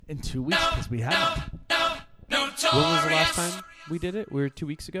In 2 weeks, because we haven't. When was the last time we did it? We were 2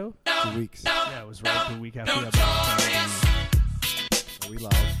 weeks ago? 2 weeks. Yeah, it was right the week after we had Are we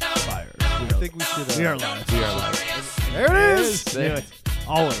live? fire. I think we should. We are live. We are live. There it is. Do it.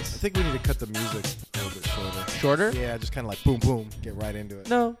 Always. I think we need to cut the music a little bit shorter. Shorter? Yeah, just kind of like boom, boom, get right into it.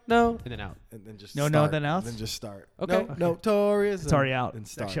 No, and then out. And then just No, start, then out? And then just start. Okay. No, Okay. Notorious. It's already out. And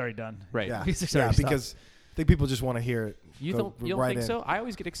It's start. actually already done. Right. Yeah, Music's yeah, already because I think people just want to hear it. You Go don't right think in. so? I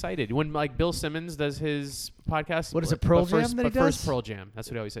always get excited when like Bill Simmons does his podcast. What is it, but Pearl first, Jam that he but first does? Pearl Jam. That's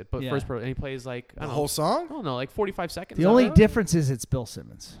what he always said. But Yeah. first Pearl, and he plays like The I don't whole know. song? I don't know, like 45 seconds. The I only don't know. difference is it's Bill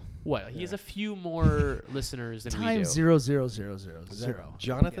Simmons. What? He has a few more listeners than we do. Times 0.0000. Is that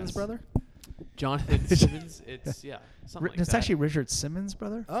Jonathan's Yes. brother? Jonathan Simmons. It's something like It's that. actually Richard Simmons'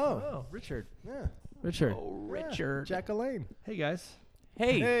 brother. Oh. Richard. Yeah. Richard. Oh, Richard. Jack Alain. Hey, guys.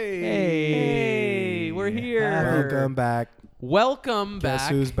 Hey. Hey. We're here. Welcome back. Welcome Guess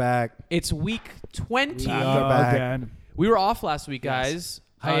back. who's back? It's week 20. We are back. Again. We were off last week, Yes.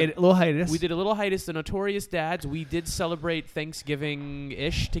 guys. Little hiatus. We did a little hiatus, the Notorious Dads. We did celebrate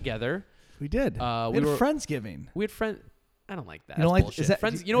Thanksgiving-ish together. We did. we we had were- Friendsgiving. We had friend. I don't like that. You don't That's like- is bullshit. that-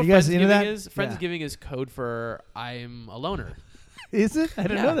 Friends, you- you know what you guys into Friendsgiving that? is? Yeah. Friendsgiving is code for I'm a loner. Is it? I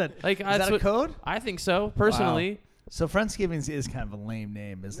didn't Yeah. know that. Like, Is that's that a what- code? I think so, personally. So Friendsgiving is kind of a lame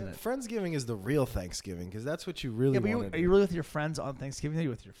name, isn't it? Friendsgiving is the real Thanksgiving because that's what you really Yeah, but want to are do. you really with your friends on Thanksgiving? Or are you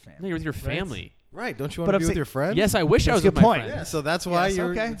with your No, family? you're with your Right? family. Right? Don't you But want to I'm be with saying- your friends? Yes, I wish I That's was a with good my point. friends. Yeah, so that's why Yes,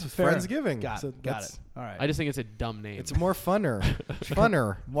 you're okay. it's Fair. Friendsgiving. Got so it. that's- All right. I just think it's a dumb name. It's more funner.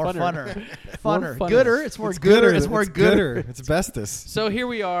 Funner. more funner. funner. Funner. funner. Gooder. It's more It's gooder. It's more gooder. It's bestest. So here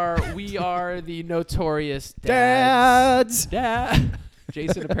we are. We are the Notorious Dads. Dads. Dad.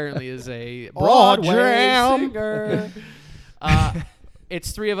 Jason apparently is a Oh, Broadway jam. singer.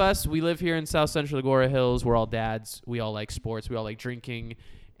 It's three of us. We live here in South Central Agora Hills. We're all dads. We all like sports. We all like drinking.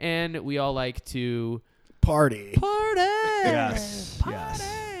 And we all like to Party. party. Yes. Party.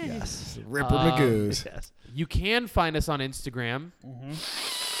 Yes. Yes. Ripper Um, Magoos. Yes. You can find us on Instagram.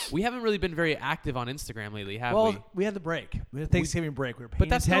 Mm-hmm. We haven't really been very active on Instagram lately, have Well, we? we had the break. We had the Thanksgiving break. We were paying But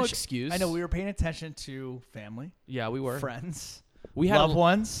that's no attention. excuse. I know we were paying attention to family, Yeah, we were. friends, We had loved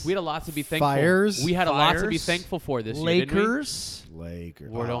ones, We had a lot to be thankful. Fires. We had a lot to be Fires. thankful for this year, didn't we? Lakers.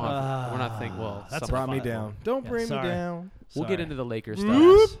 Lakers. We're not thankful. Well, That's some- Brought me fun. down. Don't Yeah, bring sorry. me down. We'll get Sorry. into the Lakers stuff.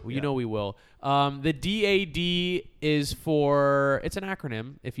 Whoop. Well, you Yeah. know we will. The DAD is for, it's an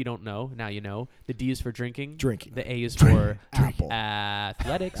acronym. If you don't know, now you know. The D is for drinking. Drinking. The A is for Apple.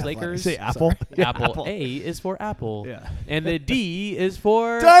 athletics, Lakers. Say Apple. Apple. A is for Apple. Yeah. And the D is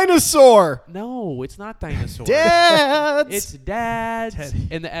for... Dinosaur. No, it's not dinosaur. Dads. It's dads. Teddy.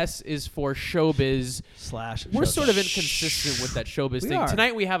 And the S is for showbiz. / We're sort of shh. inconsistent with that showbiz We thing. are.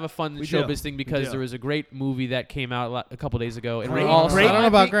 Tonight we have a fun We showbiz do. thing We because do. there was a great movie that came out a couple days ago, and Great. we all Great saw I don't know might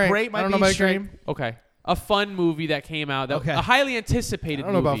about be- great. Great I might don't be know about stream. Okay, a fun movie that came out. That Okay. a highly I anticipated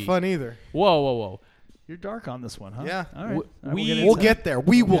don't know about movie. fun either. Whoa. You're dark on this one, huh? Yeah. All right. W- All right, we- into We'll that. get there.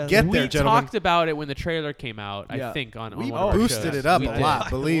 We will Yeah. get We there, gentlemen. talked about it when the trailer came out. I Yeah. think on We one of our boosted shows. it up We a did. lot.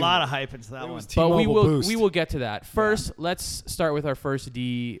 Believe a lot me. of hype into that It one. was But we T-Mobile will boost. we will get to that. First, let's start with our first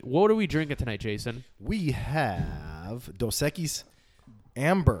D. What are we drinking tonight, Jason? We have Dos Equis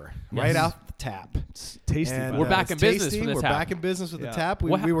Amber right Yes. out the tap. It's tasty. And, by We're the back way. in business tasty. with the We're tap. back in business with Yeah. the tap.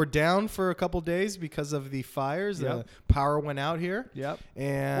 What We were down for a couple days because of the fires. The Yep. power went out here. Yep.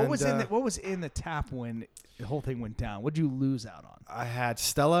 And What was in the tap when the whole thing went down? What did you lose out on? I had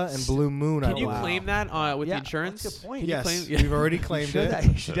Stella and Blue Moon. Can I you believe. claim that with Yeah, the insurance? that's a good point. Can you Yes, claim- we've already You claimed should, it.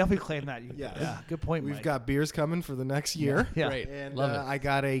 you should definitely claim that. Yeah. Yeah. Good point, We've Mike. got beers coming for the next year. Yeah. Great. And Love it. I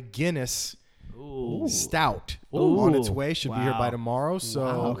got a Guinness Ooh. stout Ooh. on its way. Should be here by Wow. tomorrow. So,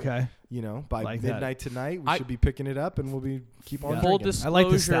 Okay. you know, by Like that. midnight tonight, we I- should be picking it up and we'll be keep on Yeah. Full drinking. disclosure. I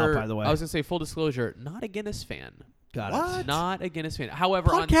like the stout, by the way. I was gonna say full disclosure. Not a Guinness fan. Got What? it. Not a Guinness fan.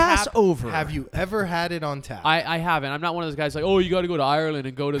 However, on Podcast tap, over. Have you ever had it on tap? I haven't. I'm not one of those guys like, oh, you got to go to Ireland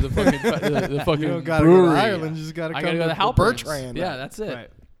and go to the fucking the fucking you don't gotta brewery. go to Ireland. You just gotta I come gotta go to to Halperns. Bertrand. Yeah, that's it. Right.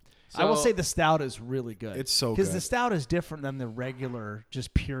 I will So- say the stout is really good. It's so because good. the stout is different than the regular,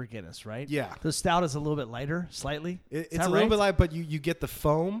 just pure Guinness, right? Yeah. The stout is a little bit lighter, slightly. Is It's that a little right? bit like, but you get the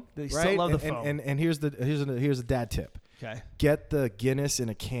foam, They still right? love the and, foam. And here's a dad tip. Okay. Get the Guinness in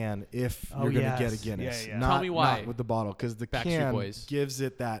a can if Oh, you're gonna yes. get a Guinness. Yeah, yeah. Not, Tell me why. Not with the bottle, because the Backstreet can Boys. gives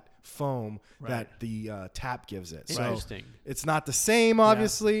it that foam Right. that the tap gives it. So Interesting. it's not the same,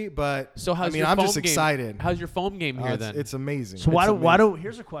 obviously, but So how's I mean, your I'm foam just game? excited. How's your foam game here it's, then? it's amazing. So why It's do amazing.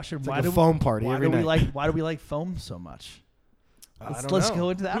 here's a question. It's Why like a do foam party why every do we night. why do we like foam so much? Let's know. go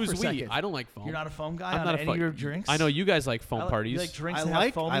into that Who's for a we? second. I don't like foam. You're not a foam guy I'm on not a any foam. of your drinks? I know you guys like foam You parties. like drinks I that like-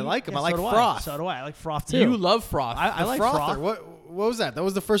 have foamy? I like 'em. Yeah, I like so do froth. So do I. I like froth too. You love froth. I like frother. froth. What was that? That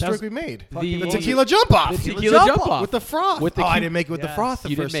was the first That was drink we made. The- The tequila jump off. The tequila jump off. with the froth. With the I cu- didn't make it with the Yes. froth the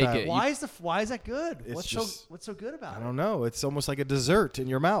You didn't first make time. it. Why is that good? It's What's just- so good about I it? don't know. It's almost like a dessert in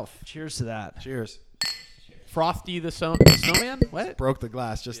your mouth. Cheers to that. Cheers. Frosty the snowman. What? Broke the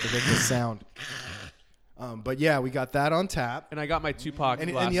glass just to make this sound. But yeah, we got that on tap. And I got my Tupac.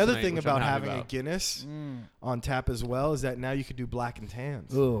 And glass the other tonight, thing which I'm about happy having a about. Guinness on tap as well is that now you could do black and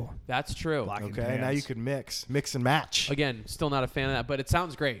tans. Ooh. That's true. Black and Okay, now tans. you could mix and match. Again, still not a fan of that, but it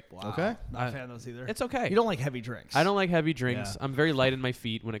sounds great. Wow. Okay. Not a fan of those either. It's okay. You don't like heavy drinks. I don't like heavy drinks. Yeah. I'm very light in my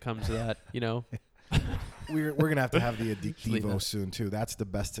feet when it comes to that. You know. We're gonna have to have the leave Addictivo that. soon too. That's the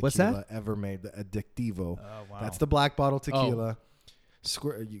best What's tequila ever made. The Addictivo. Oh wow. That's the black bottle tequila.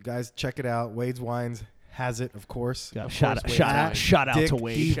 You guys check it out. Wade's Wines has it, of course. Yeah, Of shout course, out Wade. shout out to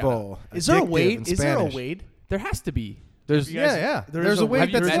Wade. Addictivo. Is there a Addictive Wade? in Is there a Spanish. Wade? There has to be. There's. You guys- Yeah. there There's is a a Wade Have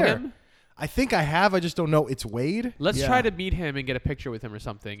you that's met there. him? I think I have. I just don't know it's Wade. Let's Yeah. try to meet him and get a picture with him or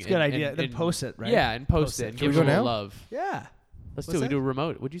something. It's a good idea. Then post it, right? Yeah, and post Post it it. and Can give we him go a now? little love. Yeah. Let's What's do it. We that? do a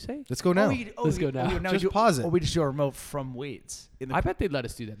remote. What'd you say? Let's go now. Let's go now. Just pause it. Or we just do a remote from Wade's. I bet they'd let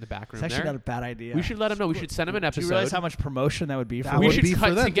us do that in the back It's room actually there. not a bad idea. We should let him know. We should send him an Do episode. you realize how much promotion that would be for That we would should be for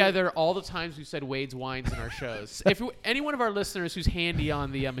cut them. together all the times we said Wade's Wines in our shows. If any one of our listeners who's handy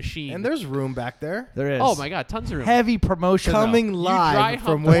on the machine. And there's room back there. There is. Oh my God, tons of room. Heavy promotion. Coming You live dry from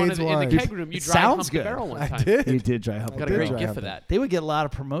humped one Wade's in the Wines. keg room. You It dry sounds humped good. the barrel one I time. did. You did dry hump. Got a did great dry gift hump for it. that. They would get a lot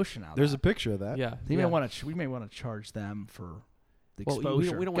of promotion out of There's that. a picture of that. Yeah. We yeah. may want to charge them for the Well,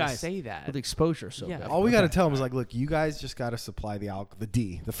 exposure. we don't want to Guys, say that. but the exposure. So Yeah. good. All we got to Okay. tell them is like, look, you guys just got to supply the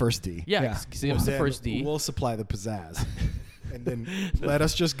first D. Yeah, Yeah. give us the Then first D. We'll supply the pizzazz. And then let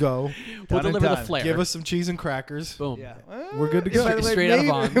us just go. We'll Done and deliver the done. flair. Give us some cheese and crackers. Boom. Yeah. We're good to It's go. like straight out of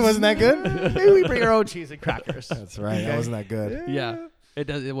Vons. Wasn't that good? Maybe we bring our own cheese and crackers. That's right. That wasn't that good. Yeah.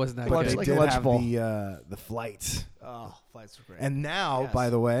 It wasn't that But Lunch they good. like a did lunch have bowl. the flights. Oh, flights were great. And now, Yes. by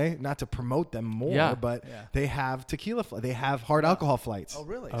the way, not to promote them more, Yeah. but Yeah. they have tequila. They have hard alcohol flights oh,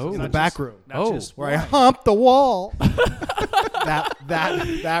 really? Oh. it's In not the back just- room. not Oh. just where I wine. humped the wall.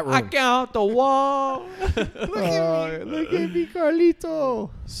 that room. I count the wall. Look at me, Carlito.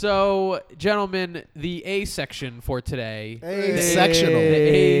 So, gentlemen, the A section for today. A-sectional. The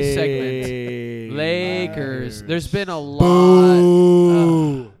A segment. Lakers. There's been a lot.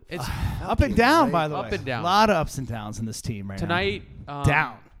 Boo. It's Up and down, by the way. Up and down. A lot of ups and downs in this team right tonight. Down.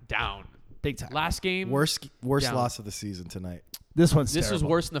 Down. now. Big time. Last game. Worst Down. loss of the season tonight. This one's This was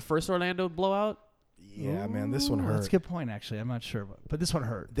terrible. worse than the first Orlando blowout. Yeah, man, this one Ooh, hurt. That's a good point, actually. I'm not sure, but this one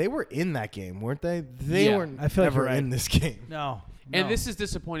hurt. They were in that game, weren't they? They Yeah. weren't I feel like ever you're right. in this game. No. And this is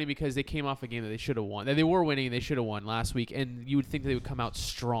disappointing because they came off a game that they should have won. That they were winning, they should have won last week, and you would think they would come out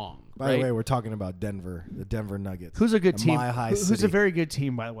strong. By right? the way, we're talking about Denver, the Denver Nuggets. Who's a good team? Mile High Who's City. a very good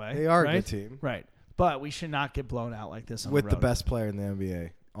team, by the way. They are right? a good team. Right. But we should not get blown out like this on With the the road. best player in the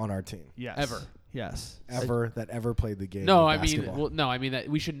NBA on our team. Yes. Ever. Yes. That ever played the game. No, of I mean, basketball. that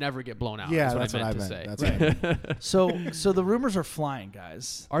we should never get blown out. Yeah, that's what I that's meant what to I say. meant. That's what So the rumors are flying,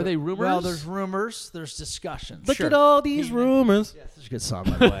 guys. Are they rumors? Well, there's rumors. There's discussions. Look Sure. at all these rumors. Yes, there's a good song,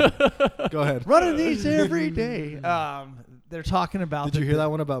 by the way. Go ahead. Running these every day. They're talking about. Did you hear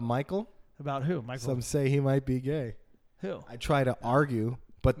that one about Michael? About who? Michael. Some say he might be gay. Who? I try to argue,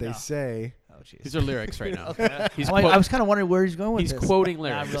 but they No. say Oh, jeez. These are lyrics right now. Okay. He's I'm like, quote- I was kind of wondering where he's going with He's this. quoting Now I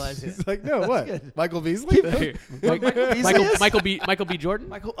lyrics. realized it. he's like, no, what? good. Michael Beasley? Michael B. Jordan.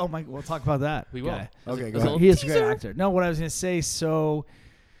 Michael. Oh, Mike. We'll talk about that. We will. guy. Okay, As go a ahead. little He is a great teaser. actor. No, what I was going to say. So,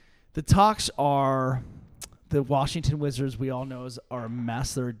 the talks are the Washington Wizards. We all know are a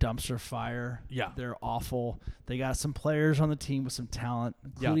mess. They're a dumpster fire. Yeah. They're awful. They got some players on the team with some talent,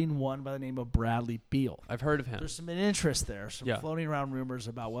 including one by the name of Bradley Beal. I've heard of him. There's some interest there. Some Yeah. floating around rumors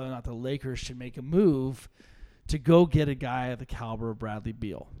about whether or not the Lakers should make a move to go get a guy of the caliber of Bradley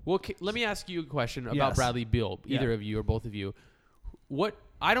Beal. Well, let me ask you a question about Yes. Bradley Beal. Either Yeah. of you or both of you.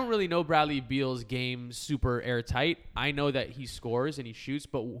 I don't really know Bradley Beal's game super airtight. I know that he scores and he shoots,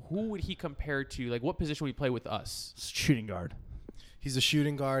 but who would he compare to? Like, what position would he play with us? Shooting guard. He's a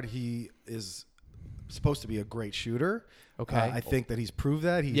shooting guard. He is supposed to be a great shooter. Okay. I think that he's proved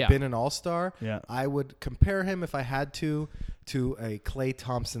that. He's Yeah. been an all-star. Yeah. I would compare him, if I had to a Klay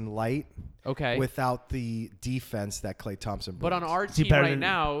Thompson light Okay. without the defense that Klay Thompson brings. But on our he team better right than-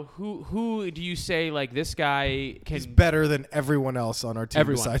 now, who do you say, like, this guy can... He's better than everyone else on our team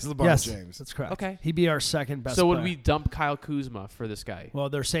Everyone. besides LeBron Yes, James. that's correct. Okay. He'd be our second best So would player. we dump Kyle Kuzma for this guy? Well,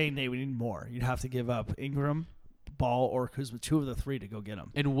 they're saying we need more. You'd have to give up Ingram, Ball or Kuzma, 2 of the 3 to go get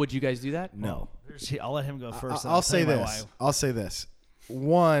him. And would you guys do that? No. I'll let him go first. I'll say this. I'll say this.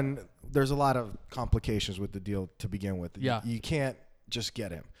 One, there's a lot of complications with the deal to begin with. Yeah. You can't just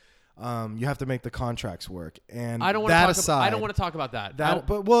get him. You have to make the contracts work. And I don't want to talk. I don't want to talk about that.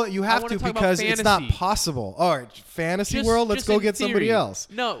 Well, you have to because it's not possible. All right, fantasy world. Let's go get somebody else.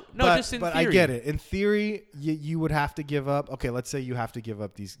 No, just in theory. But I get it. In theory, you would have to give up. Okay, let's say you have to give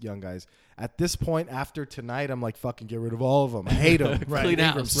up these young guys. At this point, after tonight, I'm like, fucking get rid of all of them. I hate them. Right. Clean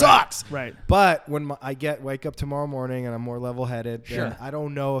Ingram house. sucks. Right. But when I wake up tomorrow morning and I'm more level-headed, sure. then I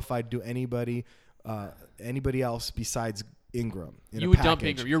don't know if I'd do anybody else besides Ingram. You would dump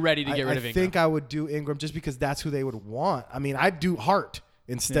Ingram. You're ready to get rid of Ingram. I think I would do Ingram just because that's who they would want. I mean, I'd do Hart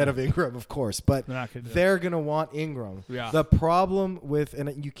instead of Ingram, of course, but they're going to want Ingram. Yeah. The problem with,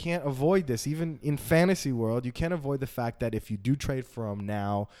 and you can't avoid this, even in fantasy world, you can't avoid the fact that if you do trade for him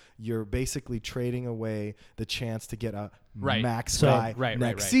now, you're basically trading away the chance to get a max guy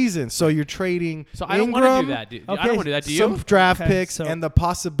next season. So you're trading So I don't want to do that. I don't want to do that. Do you? Some draft picks and the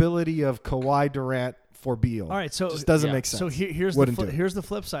possibility of Kawhi Durant for Beal. All right, so it just doesn't make sense. So here's the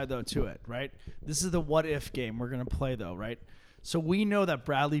flip side though to it, right? This is the what if game we're gonna play though, right? So we know that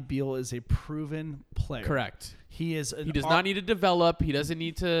Bradley Beal is a proven player. Correct. He is. He does not need to develop. He doesn't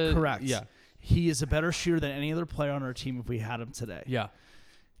need to. Correct. Yeah. He is a better shooter than any other player on our team if we had him today. Yeah.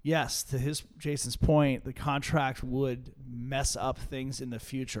 Yes, to Jason's point, the contract would mess up things in the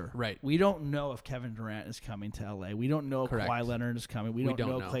future. Right. We don't know if Kevin Durant is coming to LA. We don't know if Correct. Kawhi Leonard is coming. We don't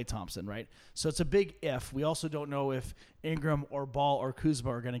know Klay Thompson, right? So it's a big if. We also don't know if Ingram or Ball or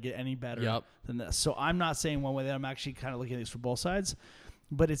Kuzma are going to get any better than this. So I'm not saying one way that I'm actually kind of looking at this from both sides.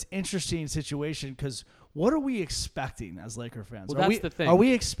 But it's interesting situation because what are we expecting as Laker fans? Well, that's the thing. Are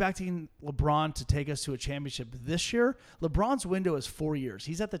we expecting LeBron to take us to a championship this year? LeBron's window is 4 years.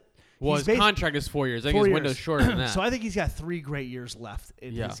 He's at the his contract is 4 years. I think his window's shorter than that. So I think he's got 3 great years left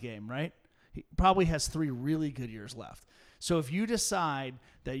in his game, right? He probably has 3 really good years left. So if you decide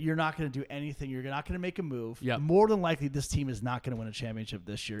that you're not going to do anything, you're not going to make a move, more than likely this team is not going to win a championship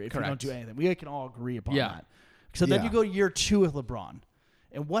this year if you don't do anything. We can all agree upon that. So then you go year 2 with LeBron.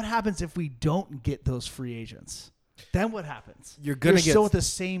 And what happens if we don't get those free agents? Then what happens? You're still with the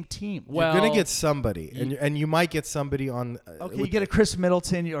same team. Well, you're going to get somebody, and you might get somebody on. You get a Chris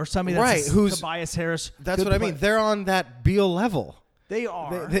Middleton or somebody that's who's Tobias Harris. That's what I mean. They're on that Beal level. They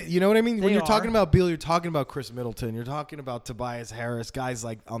are. You know what I mean? When you're talking about Beal, you're talking about Chris Middleton. You're talking about Tobias Harris, guys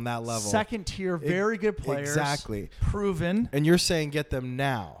like on that level. Second tier, very good players. Exactly. Proven. And you're saying get them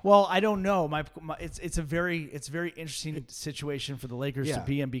now. Well, I don't know. It's a very interesting situation for the Lakers to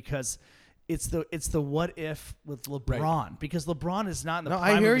be in because it's the what if with LeBron because LeBron is not in the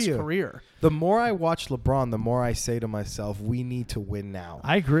prime of his career. The more I watch LeBron, the more I say to myself, we need to win now.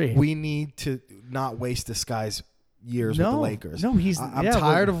 I agree. We need to not waste this guy's years with the Lakers. No, I'm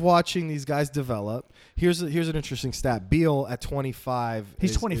tired of watching these guys develop. Here's an interesting stat. Beal at 25.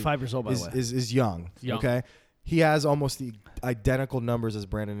 He's 25 years old, by the way. Is young. Okay. He has almost the identical numbers as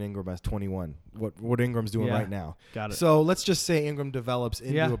Brandon Ingram as 21. What Ingram's doing right now. Got it. So let's just say Ingram develops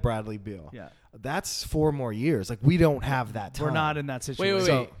into a Bradley Beal. Yeah. That's 4 more years. Like we don't have that time. We're not in that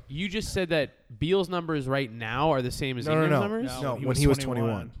situation. Wait. You just said that Beal's numbers right now are the same as Ingram's numbers? No, when he was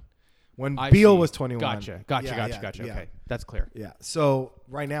 21. When I Beal see. was 21. Gotcha. Okay, that's clear. Yeah. So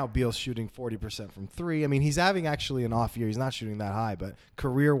right now, Beal's shooting 40% from 3. I mean, he's having actually an off year. He's not shooting that high, but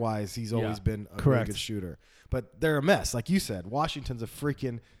career-wise, he's always been a really good shooter. But they're a mess. Like you said, Washington's a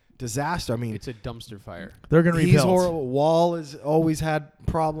freaking disaster. I mean, it's a dumpster fire. They're going to rebuild. He's horrible. Wall has always had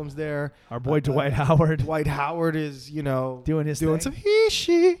problems there. Our boy Dwight Howard. Dwight Howard is, doing some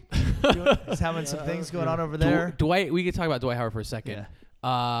he-she. He's having some things going on over there. Dwight, we could talk about Dwight Howard for a second.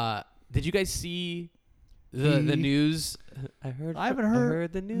 Yeah. Did you guys see the news? I haven't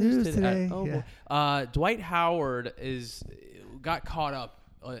heard the news today. Dwight Howard got caught up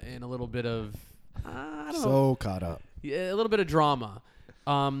in a little bit of caught up. Yeah, a little bit of drama.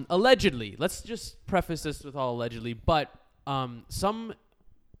 Allegedly, let's just preface this with all allegedly, but some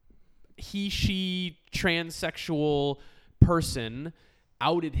she transsexual person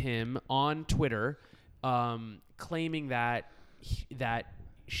outed him on Twitter, claiming that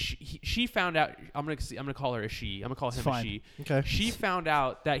she found out. I'm gonna call her a she. I'm gonna call him a she. Okay. She found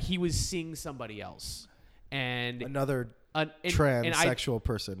out that he was seeing somebody else, and another transsexual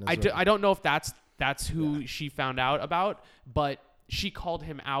person. I don't know if that's who she found out about, but she called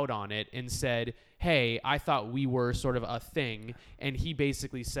him out on it and said, "Hey, I thought we were sort of a thing," and he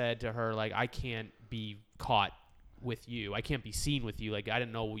basically said to her like, "I can't be caught with you. I can't be seen with you. Like I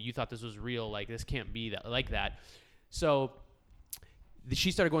didn't know you thought this was real. Like this can't be that like that." So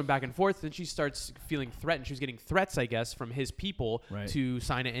she started going back and forth. Then she starts feeling threatened. She was getting threats, I guess, from his people to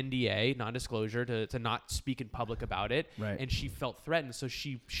sign an NDA, non-disclosure, to not speak in public about it. Right. And she felt threatened. So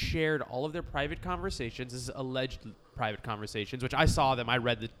she shared all of their private conversations. This is alleged private conversations, which I saw them. I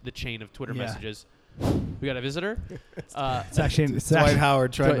read the chain of Twitter messages. We got a visitor. It's actually Dwight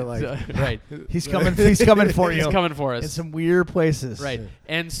Howard trying to right. He's coming for you. He's coming for us in some weird places. Right.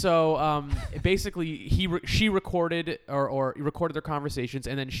 And so basically she recorded or recorded their conversations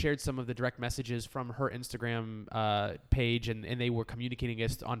and then shared some of the direct messages from her Instagram page, and they were communicating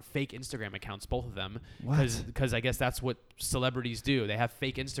it on fake Instagram accounts, both of them, because I guess that's what celebrities do. They have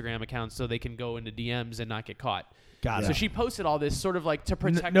fake Instagram accounts so they can go into DMs and not get caught. Got it. So she posted all this sort of like to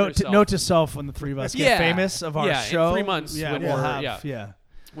protect herself. Note to self when the three of us get famous of our show. In 3 months. Yeah, when we'll have.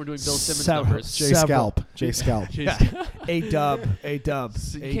 We're doing Bill Simmons numbers. J Scalp. A-dub.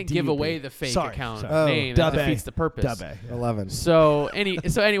 So you can't give away the fake account name. Dub that defeats the purpose. Dub A. 11. So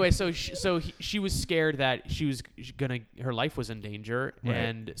anyway, she was scared that her life was in danger,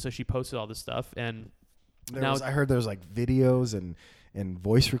 and so she posted all this stuff. And I heard there was like videos and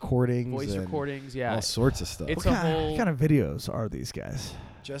voice recordings. Yeah. All sorts of stuff. What kind of videos are these guys?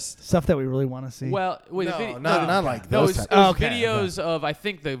 Just stuff that we really want to see. Well, not like those. Videos of I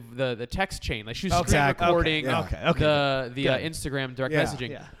think the text chain. Like she was recording the Instagram direct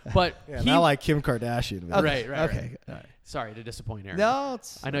messaging. Yeah. But not like Kim Kardashian. Right. Okay. All right. Sorry to disappoint Aaron. No,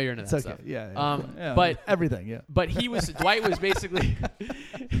 I know you're into that stuff. Yeah. But everything. Yeah. But Dwight was basically.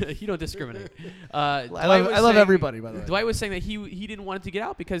 You don't discriminate. I love everybody, by the way. Dwight was saying that he didn't want it to get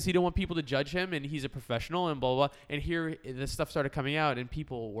out because he didn't want people to judge him, and he's a professional and blah blah. Blah. And here this stuff started coming out, and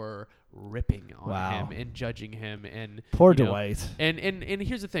people were ripping on him and judging him. And poor Dwight. And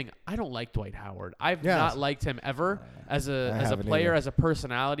here's the thing: I don't like Dwight Howard. I've not liked him ever as a player, as a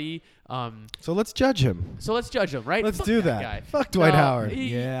personality. So let's judge him. Right? Let's do that. Guy. Fuck Dwight Howard.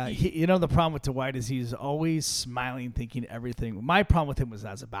 The problem with Dwight is he's always smiling, thinking everything. My problem with him was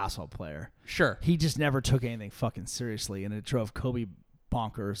as a basketball player. Sure. He just never took anything fucking seriously, and it drove Kobe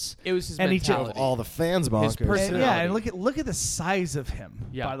bonkers. It was his mentality. He drove all the fans bonkers. His personality. And look at the size of him.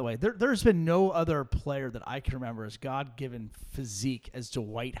 Yeah. By the way, there's been no other player that I can remember as God-given physique as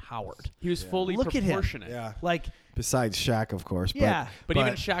Dwight Howard. He was fully proportionate. Yeah. Like besides Shaq, of course. But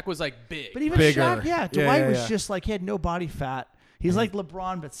even Shaq was like big. But even bigger. Shaq, Dwight was just like he had no body fat. He's like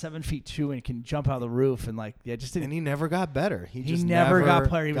LeBron, but 7'2" and can jump out of the roof and just didn't. And he never got better. He never got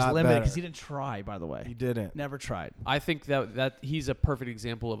better. He was limited because he didn't try. By the way, he didn't. Never tried. I think that he's a perfect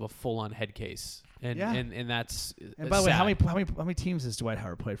example of a full-on head case, and that's. And by the way, how many teams has Dwight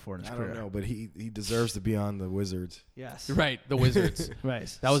Howard played for in his career? I don't know, but he deserves to be on the Wizards. Yes, right, the Wizards.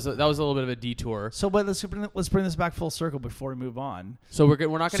 Right. That was a little bit of a detour. So, but let's bring this back full circle before we move on. So we're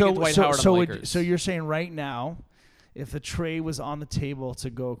not going to get Dwight Howard on the Lakers. So you're saying right now, if the trade was on the table to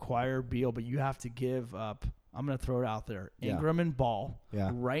go acquire Beal, but you have to give up, I'm going to throw it out there, Ingram and Ball. Yeah.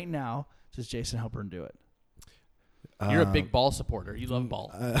 Right now, does Jason Halpern do it? You're a big Ball supporter. You love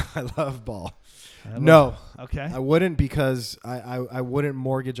Ball. I love Ball. No. Okay. I wouldn't because I wouldn't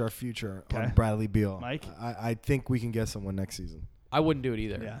mortgage our future on Bradley Beal. Mike? I think we can get someone next season. I wouldn't do it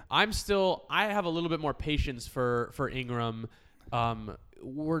either. Yeah. I have a little bit more patience for Ingram.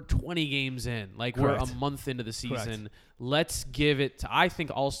 We're 20 games in. Like, we're a month into the season. Correct. Let's give it, I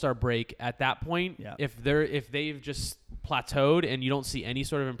think, All-Star break at that point. Yeah. If they've just plateaued and you don't see any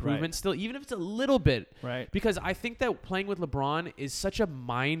sort of improvement still, even if it's a little bit. Right. Because I think that playing with LeBron is such a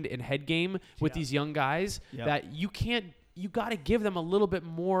mind and head game with these young guys that you got to give them a little bit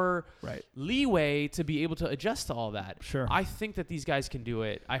more leeway to be able to adjust to all that. Sure. I think that these guys can do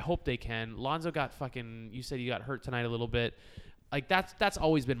it. I hope they can. Lonzo you said he got hurt tonight a little bit. Like that's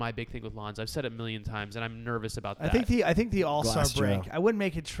always been my big thing with Lonzo. I've said it a million times, and I'm nervous about that. I think the All-Star break. I wouldn't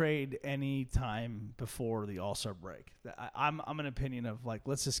make a trade any time before the All-Star break. I'm an opinion of like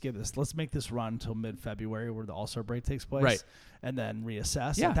let's make this run until mid-February where the All-Star break takes place, and then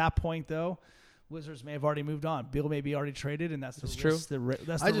reassess. Yeah. At that point, though, Wizards may have already moved on. Beal may be already traded, and that's true. That's the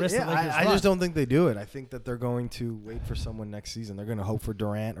risk. I just don't think they do it. I think that they're going to wait for someone next season. They're going to hope for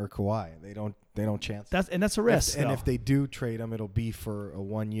Durant or Kawhi. They don't chance. That's a risk. And if they do trade him, it'll be for a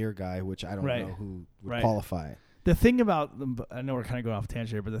 1-year guy, which I don't know who would qualify. The thing about them, I know we're kind of going off tangent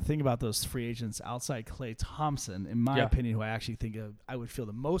here, but the thing about those free agents outside Klay Thompson, in my opinion, who I actually think I would feel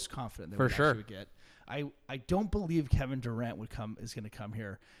the most confident that we actually would get. I don't believe Kevin Durant is going to come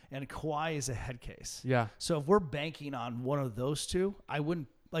here, and Kawhi is a head case. Yeah. So if we're banking on one of those two, I wouldn't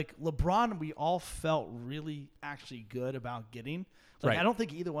like LeBron. We all felt really actually good about getting. Like, I don't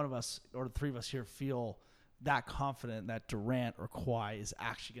think either one of us or the three of us here feel that confident that Durant or Kawhi is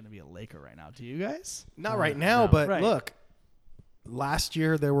actually going to be a Laker right now. Do you guys? Not right now, but look, last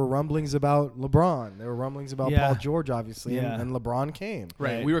year there were rumblings about LeBron. There were rumblings about Paul George, obviously, and LeBron came.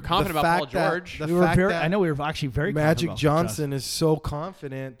 Right. We were confident about Paul George. I know we were actually very Magic confident Johnson is so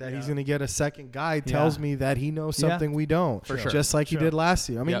confident that he's going to get a second guy tells me that he knows something we don't. For sure. Just like he did last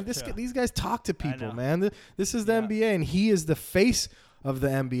year. I mean, these guys talk to people, man. This is the NBA, and he is the face of the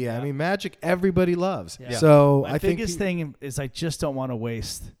NBA. I mean, Magic everybody loves. Yeah. So my biggest thing is I just don't want to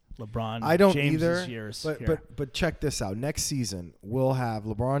waste LeBron. I don't James's either. Years but check this out. Next season we'll have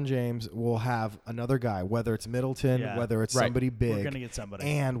LeBron James. We'll have another guy, whether it's Middleton, whether it's somebody big. We're gonna get somebody,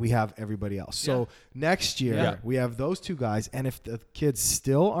 and we have everybody else. So next year we have those two guys, and if the kids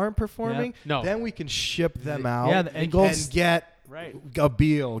still aren't performing, then we can ship them out and get. A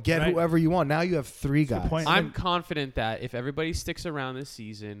Beal, get whoever you want. Now you have 3 guys. I'm confident that if everybody sticks around this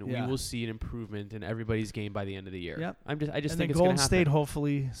season, we will see an improvement in everybody's game by the end of the year. Yep. I just think Golden it's going to happen. State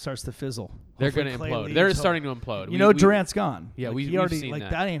hopefully starts to fizzle. They're going to implode. They're starting to implode. Durant's gone. Yeah, we've seen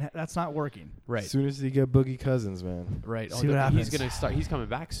that. That's not working. Right. As soon as you get Boogie Cousins, man. Right. See what happens. He's going to start. He's coming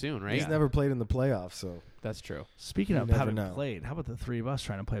back soon, right? He's never played in the playoffs, so. That's true. Speaking of having played, how about the 3 of us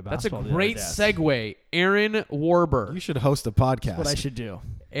trying to play basketball? That's a great segue. Aaron Warber. You should host a podcast. That's what I should do.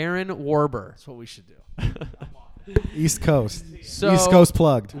 Aaron Warber. That's what we should do. East Coast. So East Coast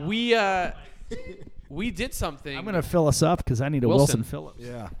plugged. We did something. I'm going to fill us up because I need a Wilson Phillips.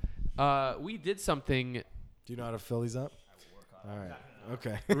 Yeah. We did something. Do you know how to fill these up? All right.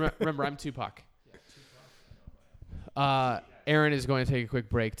 Okay. Remember, I'm Tupac. Aaron is going to take a quick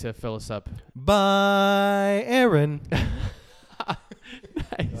break to fill us up. Bye, Aaron.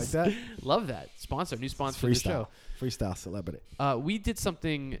 Nice. Like that? Love that. New sponsor for the show. Freestyle celebrity. We did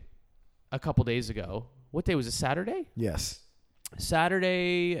something a couple days ago. What day was it? Saturday? Yes.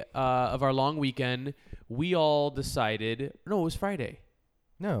 Saturday of our long weekend, we all decided. No, it was Friday.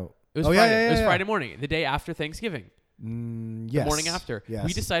 No. It was Friday. It was Friday morning, the day after Thanksgiving. Yes. The morning after. Yes.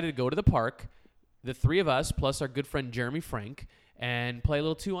 We decided to go to the park, the 3 of us, plus our good friend Jeremy Frank, and play a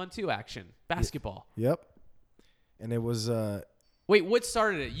little 2-on-2 action. Basketball. Yep. And it was... Wait, what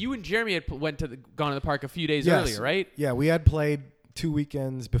started it? You and Jeremy had gone to the park a few days earlier, right? Yeah, we had played 2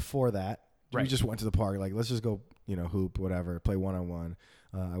 weekends before that. Right. We just went to the park, like, let's just go, hoop, whatever, play 1-on-1.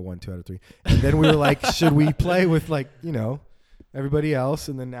 I won 2 out of 3. And then we were like, should we play with, everybody else?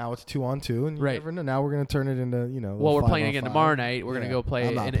 And then now it's 2-on-2. And you never know. Now we're going to turn it into, Well, we're playing again tomorrow night. We're going to go play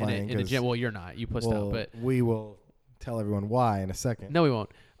in the gym. Well, you're not. You pussed out. But we will tell everyone why in a second. No, we won't.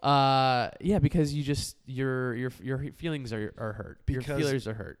 Because your feelings are hurt. Your feelers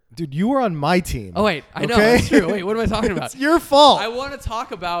are hurt. Dude, you were on my team. Oh wait, I know that's true. Wait, what am I talking about? It's your fault. I want to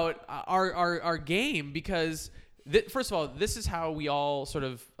talk about our game because first of all, this is how we all sort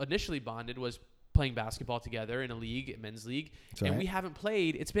of initially bonded was playing basketball together in a league, a men's league, and we haven't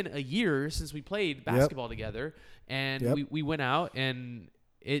played. It's been a year since we played basketball together, and we went out and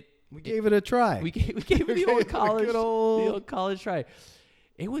we gave it a try. We gave it the old college try.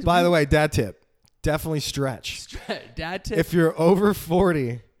 It was. By the way, dad tip: definitely stretch. Dad tip. If you're over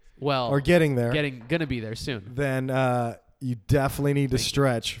 40, or getting there, gonna be there soon, then you definitely need to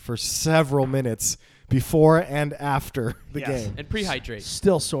stretch for several minutes before and after the game, and prehydrate.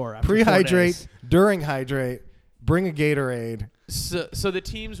 Still sore. After prehydrate, during hydrate. Bring a Gatorade. So the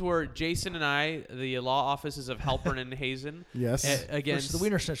teams were Jason and I, the law offices of Halpern and Hazen. Yes. Against the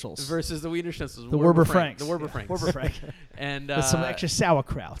Wiener Schnitzels. Versus the Wiener Schnitzels. The Werber Franks. The Werber Franks. Werber Frank. And with some extra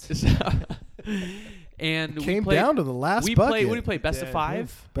sauerkraut. And came down to the last bucket. What did we play? Best of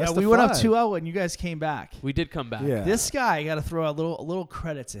 5? We went up 2-0 and you guys came back. We did come back. Yeah. This guy, got to throw a little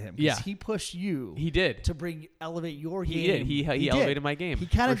credit to him. Yeah. He pushed you. He did. To elevate your game. He did. He elevated my game. He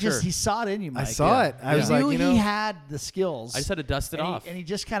kind of he saw it in you, Mike. I saw it. I was knew he had the skills. I just had to dust it off. And he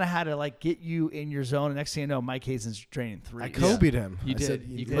just kind of had to get you in your zone. And next thing you know, Mike Hazen's training 3. I Kobe'd him. You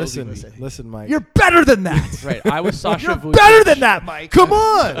did. Listen, Mike. You're better than that. Right. I was Sasha You're Vucic. better than that, Mike. Come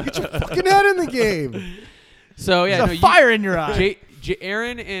on. Get your fucking head in the game. So there's a fire in your eye.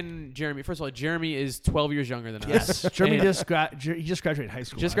 Aaron and Jeremy. First of all, Jeremy is 12 years younger than us. Yes, Jeremy he just graduated high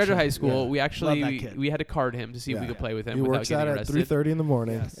school. Just graduated high school. Yeah. We had to card him to see if we could play with him. He works out at 3:30 in the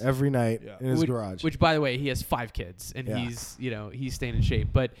morning every night in his garage. Which, by the way, he has 5 kids and he's staying in shape.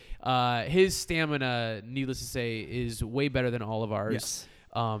 But his stamina, needless to say, is way better than all of ours.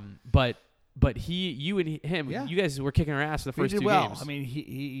 Yes. But you and him, you guys were kicking our ass the first 2 games. I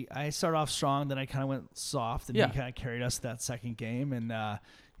mean, I started off strong, then I kind of went soft, and he kind of carried us that second game. And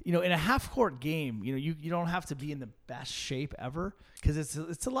in a half-court game, you don't have to be in the best shape ever because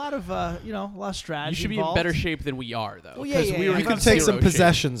it's a lot of a lot of strategy. You should be involved. in better shape than we are, though. Well, we were you can take some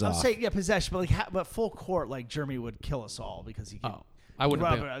possessions off. I'm saying possession, but full court, like Jeremy would kill us all because he. I wouldn't.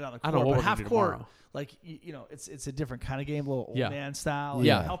 I don't know what half court. Like it's a different kind of game, a little old man style.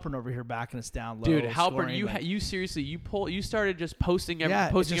 Yeah, Halpern over here backing us down low. Dude, Halpern, you seriously you started just posting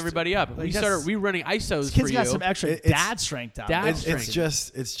everybody up. Like we running ISOs for you. Kids got some extra dad strength out there.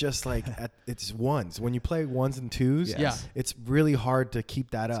 It's just like it's ones. When you play ones and twos, it's really hard to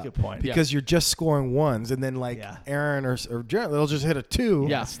keep that up. That's a good point. Because you're just scoring ones, and then Aaron or Jared, they'll just hit a 2,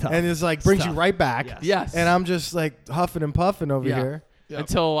 and it's like brings you right back. Yes. And I'm just like huffing and puffing over here. Yep.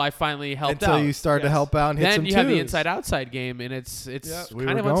 Until I finally helped out. Until you started to help out and hit some twos. Then you have the inside-outside game, and it's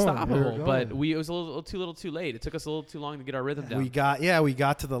kind of unstoppable. But it was a little too late. It took us a little too long to get our rhythm down. We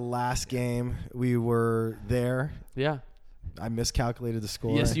got to the last game. We were there. Yeah. I miscalculated the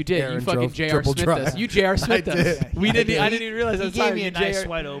score. Yes, you did. Aaron you fucking J.R. Smith us. You J.R. Smith us. I didn't even realize that. He gave me a nice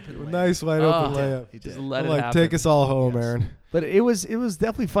wide open layup. Nice wide open layup. He just let it happen. Take us all home, Aaron. But it was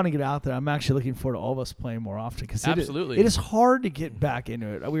definitely fun to get out there. I'm actually looking forward to all of us playing more often because absolutely it is hard to get back into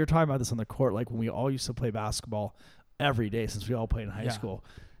it. We were talking about this on the court, like when we all used to play basketball every day since we all played in high school.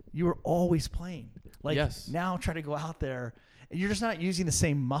 You were always playing. Like now, try to go out there. And you're just not using the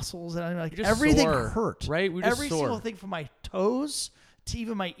same muscles, and like everything hurt. Right, every single thing from my toes to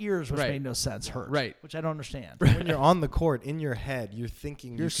even my ears, which made no sense, hurt. Right, which I don't understand. When you're on the court, in your head, you're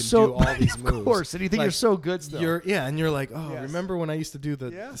thinking you can do all these moves. Of course, and you think you're so good still. And you're like, remember when I used to do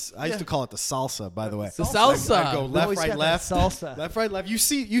I used to call it the salsa, by the way. The salsa. I go left, right, left, salsa. Left, right, left. You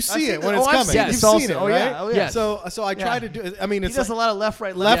see it when it's coming. You've seen it, right? Oh yeah. So I try to do. I mean, it's a lot of left,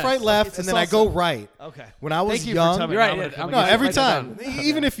 right, left, and then I go right. Okay. When I was young, you're right. No, every time,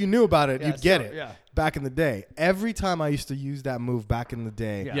 even if you knew about it, you'd get it. Back in the day, every time I used to use that move back in the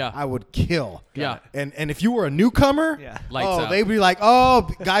day, I would kill. Yeah. And if you were a newcomer, they'd be like,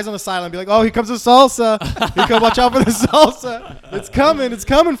 guys on the sideline be like, here comes the salsa. You can watch out for the salsa. It's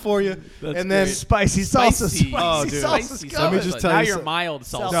coming for you. And then spicy salsa. Spicy salsa. Let me just tell you. Now you're mild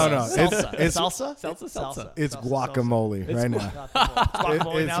salsa. No. It's salsa. It's guacamole right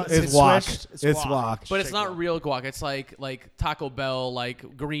now. It's guac. It's guac. But it's not real guac. It's like Taco Bell,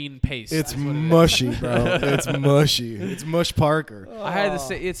 like green paste. It's mushy, bro. It's mushy. It's Mush Parker. I had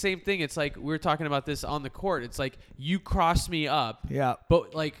the same thing. It's like we were talking about this on the court. It's like you crossed me up. Yeah.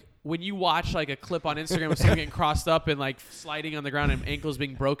 But like when you watch like a clip on Instagram of someone getting crossed up and like sliding on the ground and ankles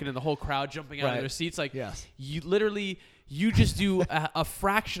being broken and the whole crowd jumping out of their seats, like you literally. You just do a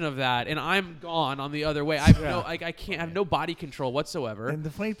fraction of that, and I'm gone on the other way. I have no body control whatsoever. And the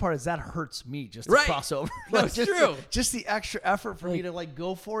funny part is that hurts me just to cross over. That's true. Just the extra effort for me to like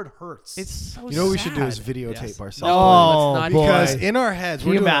go for it hurts. It's so You know what we should do is videotape ourselves. No, let's not because in our heads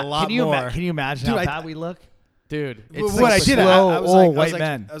we're doing a lot more. Can you imagine how bad we look? Dude, it's what I did, I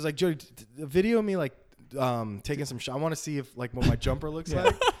was like, Jody, video me like taking some shots. I want to see if like what my jumper looks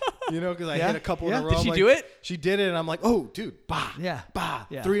like. You know, because I hit a couple in a row. Did she do it? She did it, and I'm like, oh, dude, bah, bah,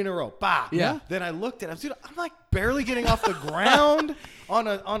 3 in a row, bah. Yeah. Then I looked at it. I'm like barely getting off the ground on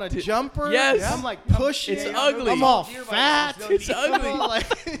a jumper. Yes. I'm like pushing. It's ugly. I'm all fat. It's ugly. I'm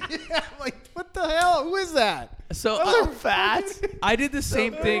like, what the hell? Who is that? So I'm fat. I did the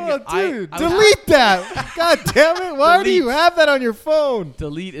same thing. Dude, delete that. God damn it. Why do you have that on your phone?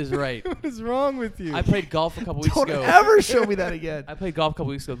 Delete is right. What is wrong with you? I played golf a couple weeks ago. Don't ever show me that again. I played golf a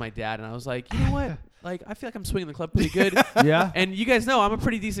couple weeks ago with my dad, and I was like, you know what? Like, I feel like I'm swinging the club pretty good. Yeah. And you guys know I'm a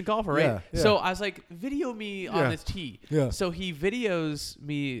pretty decent golfer, right? Yeah. So I was like, video me on this tee. Yeah. So he videos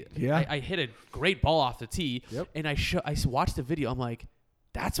me. Yeah. I hit a great ball off the tee. Yep. And I watched the video. I'm like,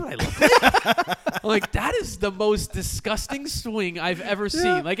 that's what I look like? I'm like, that is the most disgusting swing I've ever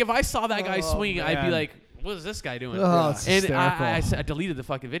seen. Like, if I saw that guy swinging, I'd be like, what is this guy doing? And I deleted the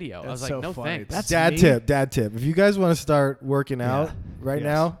fucking video. I was like, no funny. thanks. That's dad tip. If you guys want to start working out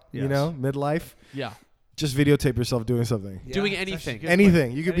now, you know, midlife, just videotape yourself doing something. Yeah, doing anything.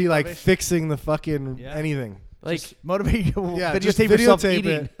 Anything. You could be like fixing the fucking anything. Like just motivate you. Videotape yourself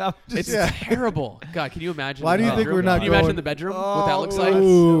eating. It's terrible. God, can you imagine? Why do you think we're not? Can you imagine the bedroom? What that looks like?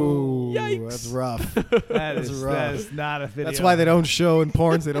 Ooh, yikes! That's rough. That is not a video. That's why they don't show in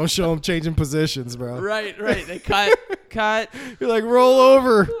porns. They don't show them changing positions, bro. Right. They cut. You're like roll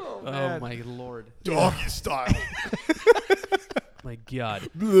over. Oh my lord. Doggy style. My God.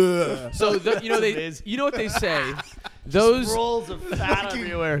 So you know what they say. Those rolls of fat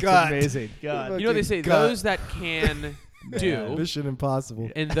everywhere. It's God. amazing. God. You know what they say. Those that can do Mission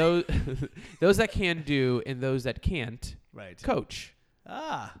Impossible, and those that can do and those that can't coach.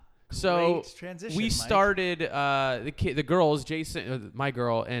 So we started the girls, Jason, my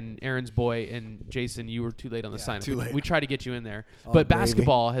girl, and Aaron's boy, and Jason. You were too late on the sign. We tried to get you in there, but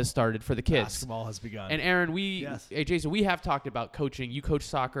basketball has started for the kids. Basketball has begun. And Aaron, hey Jason, we have talked about coaching. You coach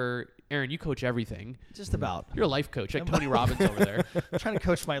soccer Aaron, you coach everything. Just about. You're a life coach, like Tony Robbins over there. I'm trying to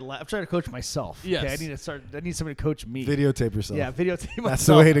coach I'm trying to coach myself. Yes. Okay, I need somebody to coach me. Videotape yourself. Yeah, videotape myself. That's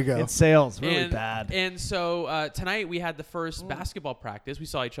the way to go. In sales, really bad. And so tonight we had the first basketball practice. We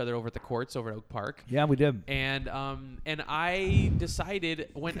saw each other over at the courts over at Oak Park. Yeah, we did. And I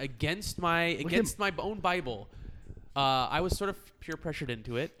went against my own Bible. I was sort of peer pressured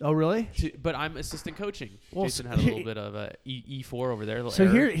into it. Oh, really? But I'm assistant coaching. Well, Jason had a little bit of a E4 over there. So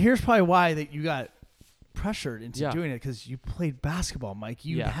here's probably why that you got pressured into doing it, because you played basketball, Mike.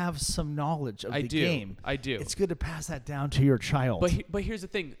 You have some knowledge of the game. I do. It's good to pass that down to your child. But here's the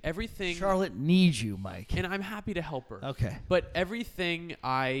thing. Everything. Charlotte needs you, Mike. And I'm happy to help her. Okay. But everything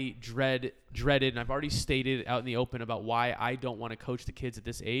I dreaded, and I've already stated out in the open about why I don't want to coach the kids at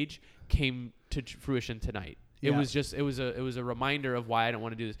this age, came to fruition tonight. It was a reminder of why I don't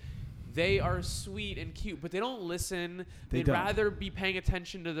want to do this. They are sweet and cute, but they don't listen. They'd rather be paying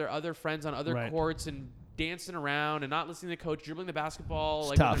attention to their other friends on other courts and dancing around and not listening to the coach, dribbling the basketball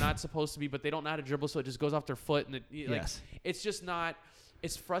when they're not supposed to be, but they don't know how to dribble, so it just goes off their foot. And it's just not.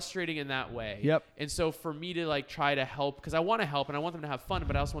 It's frustrating in that way. Yep. And so for me to try to help, because I want to help and I want them to have fun,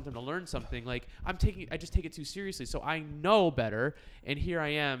 but I also want them to learn something. I just take it too seriously. So I know better, and here I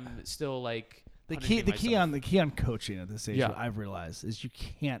am still The key on coaching at this age, what I've realized, is you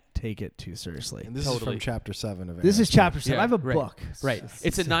can't take it too seriously. And this is from chapter 7 of it. This is chapter 7. I have a book. Right.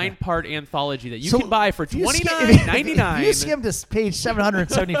 It's a 9-part anthology that you can buy for $29.99. If you skim to page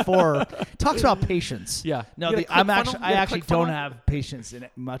 774, talks about patience. Yeah. No, I actually don't have patience in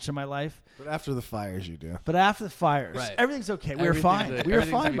much of my life. But after the fires, you do. But after the fires, everything's okay. We were fine. We were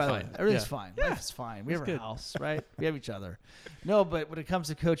fine, by the way. Everything's fine. Yeah. Life is fine. We have a house, right? We have each other. No, but when it comes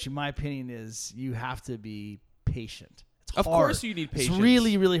to coaching, my opinion is you have to be patient. It's hard. Of course you need patience. It's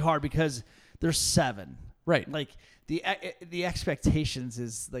really, really hard because there's 7. Right. The expectations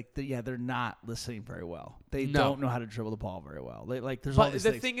is they're not listening very well. They don't know how to dribble the ball very well. There's all these things.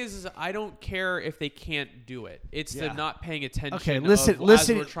 But the thing is I don't care if they can't do it. It's the not paying attention. Okay, listen. As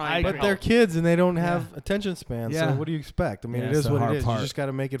we're trying but they're kids and they don't have attention spans. Yeah. So what do you expect? I mean, it is what it is. You just got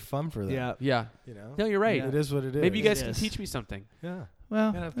to make it fun for them. Yeah. Yeah. You know. No, you're right. Yeah. It is what it is. Maybe you guys can teach me something. Yeah. Well,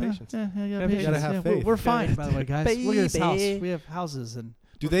 you gotta have patience. You gotta have faith. We're fine, by the way, guys. Look at this house. We have houses and.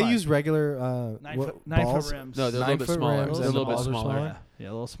 Do they use regular 9-foot rims? No, they're a little bit smaller. They're a little bit smaller. Yeah,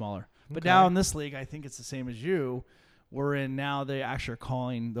 a little smaller. But now in this league, I think it's the same as you. We're in now. They actually are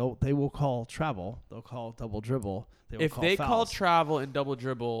calling. They will call travel. They'll call double dribble. If they call travel and double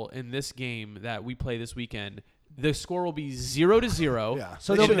dribble in this game that we play this weekend, the score will be 0-0. Yeah.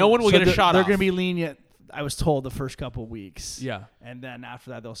 So no one will get a shot. They're off. going to be lenient. I was told the first couple weeks. Yeah. And then after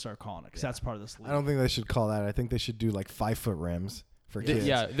that, they'll start calling it because that's part of this league. I don't think they should call that. I think they should do 5-foot rims for kids.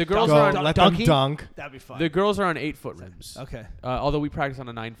 Yeah. The girls are on let them dunk. That'd be fun. The girls are on 8-foot rims. Okay. Although we practice on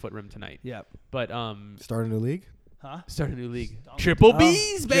a 9-foot rim tonight. Yep. But start a new league. Huh? Start a new league. Triple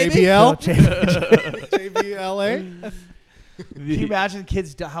B's, baby. JBL. JBLA. Can you imagine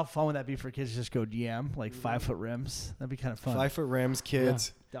kids? How fun would that be for kids to just go DM 5-foot rims? That'd be kind of fun. 5-foot rims,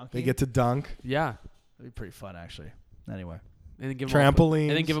 kids. Yeah. They get to dunk. Yeah. That'd be pretty fun, actually. Anyway. And then give trampolines.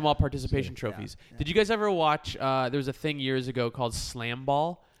 And then give them all participation trophies. Yeah. Did you guys ever watch? There was a thing years ago called Slam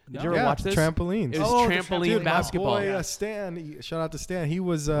Ball. Did you ever watch this? Trampolines. It was trampoline basketball. My boy, Stan. Shout out to Stan. He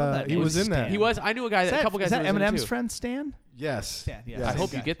was in that. He was. I knew a couple guys. Is that Eminem's friend Stan? Yes. Stan, yeah. I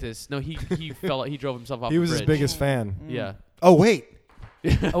hope you get this. No, he fell. He drove himself off. He was the his bridge. biggest fan. Yeah. Oh wait.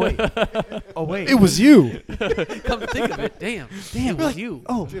 Oh wait. It was you. Come think of it. Damn, it was you.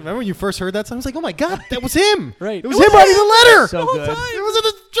 Oh, remember when you first heard that song? I was like, oh my god, that was him. Right. It was him writing the letter. So good. It was in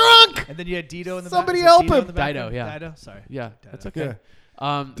the trunk. And then you had Dido in the Somebody back. help him. Dido, yeah. Dido, sorry. Yeah, Dido. that's okay.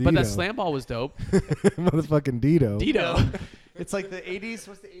 Yeah. But that Slam Ball was dope. Motherfucking Dido. It's like the 80s.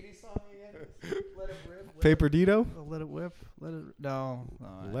 What's the 80s song again? Let it rip. Paper Dido? Let it whip. Let it. No.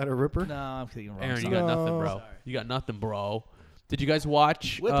 Let it ripper? No, I'm thinking wrong. Aaron, you got nothing, bro. Sorry. You got nothing, bro. Did you guys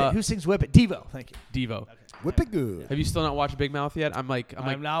watch Whip It? Who sings Whip It? Devo. Thank you. Devo. Okay. Whip it good. Have you still not watched Big Mouth yet? I'm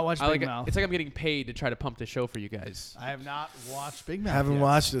not watched Big Mouth. It's like I'm getting paid to try to pump the show for you guys. I have not watched Big Mouth. Haven't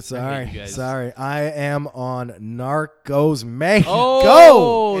watched it. I hate you Sorry. guys. I am on Narcos Mexico.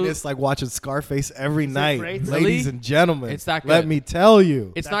 Oh! And it's like watching Scarface every night. great? Ladies Really? and gentlemen. It's that Let good. me tell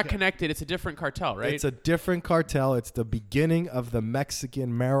you. It's not connected. It's a different cartel, right? It's a different cartel. It's the beginning of the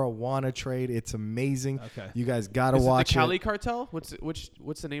Mexican marijuana trade. It's amazing. Okay. You guys got to Is watch it. The Cali it. cartel? What's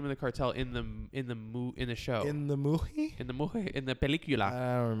the name of the cartel in the show? In the movie? In the película.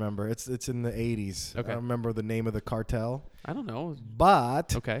 I don't remember. It's in the 80s. Okay. I don't remember the name of the cartel. I don't know.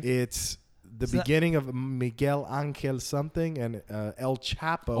 But Okay. it's the beginning of Miguel Angel something, and El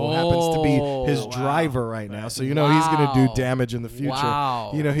Chapo happens to be his driver right now. So he's going to do damage in the future.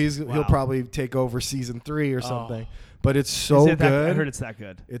 Wow. He'll probably take over season 3 or something. But it's so good. I heard it's that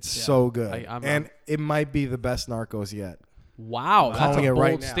good. It's so good, and it might be the best Narcos yet. Wow, that's a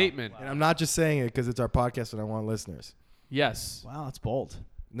bold statement. And I'm not just saying it because it's our podcast and I want listeners. Yes. Wow, that's bold.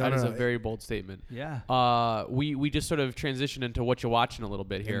 That is a very bold statement. Yeah. We just sort of transitioned into what you're watching a little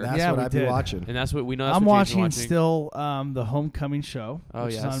bit here. And that's what I've been watching. And that's what we know. That's I'm what watching still the Homecoming show,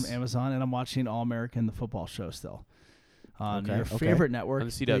 which is on Amazon, and I'm watching All American, the football show, still on your favorite network, on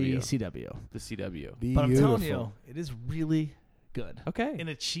the CW. The CW. But I'm telling you, it is really good. Okay. In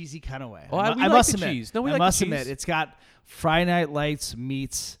a cheesy kind of way. Oh, I must admit. Cheese. No, we I like must the cheese. admit, it's got Friday Night Lights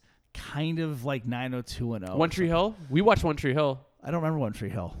meets kind of like 90210. One Tree Hill. We watched One Tree Hill. I don't remember One Tree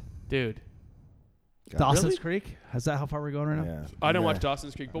Hill. Dude. Dawson's Creek? Is that how far we're going right now? Yeah. I didn't watch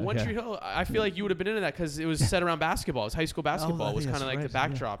Dawson's Creek, but One Tree Hill, I feel like you would have been into that because it was set around basketball. It was high school basketball. It was kind of like the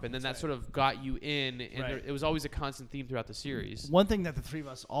backdrop, and then that sort of got you in, and it was always a constant theme throughout the series. One thing that the three of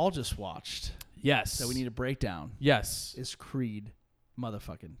us all just watched that we need to break down is Creed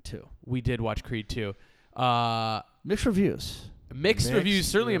motherfucking 2. We did watch Creed 2. Mixed reviews. Mixed reviews,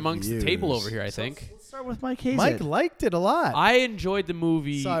 certainly amongst the table over here, I think. Let's start with Mike Hazen. Mike liked it a lot. I enjoyed the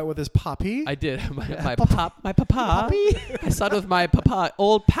movie. Saw it with his poppy. I did. My papa. I saw it with my papa,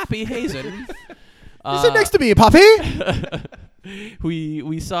 old Pappy Hazen. Sit next to me, Poppy.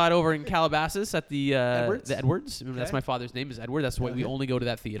 We saw it over in Calabasas at the Edwards. The Edwards. That's my father's name is Edward. That's why we only go to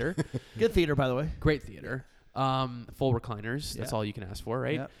that theater. Good theater, by the way. Great theater. Full recliners. That's all you can ask for,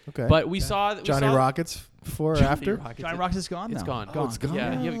 right? Yep. Okay. But we saw Johnny Rockets before or after. Johnny Rockets is gone now. It's gone. Oh, it's gone.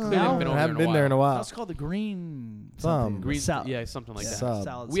 Yeah, you No. haven't been there in a while. That's called the Green Thumb. something. Green, Salad. something like that.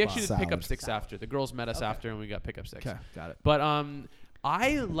 Salad We actually did spot. pickup sticks after. The girls met us after, and we got pickup sticks. Okay, got it. But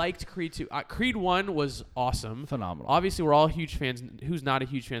I liked Creed 2. Creed 1 was awesome. Phenomenal. Obviously, we're all huge fans. Who's not a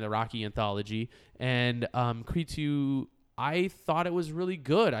huge fan of the Rocky anthology? And Creed 2, I thought it was really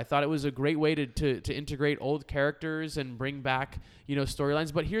good. I thought it was a great way to integrate old characters and bring back,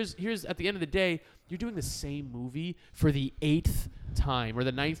 storylines. But here's at the end of the day, you're doing the same movie for the 8th time or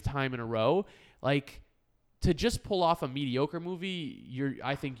the 9th time in a row. Like, to just pull off a mediocre movie,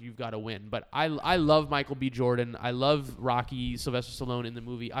 I think you've got to win. But I love Michael B. Jordan. I love Rocky, Sylvester Stallone in the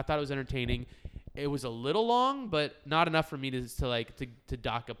movie. I thought it was entertaining. It was a little long, but not enough for me to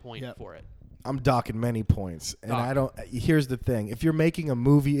dock a point for it. I'm docking many points, and here's the thing: if you're making a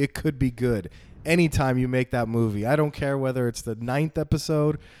movie, it could be good. Anytime you make that movie, I don't care whether it's the 9th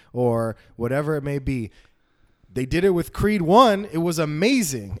episode or whatever it may be. They did it with Creed 1. It was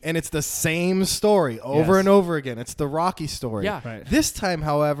amazing. And it's the same story over and over again. It's the Rocky story. Yeah. Right. This time,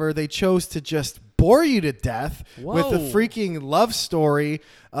 however, they chose to just bore you to death with a freaking love story.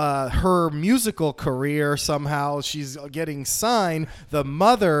 Her musical career, somehow she's getting signed. The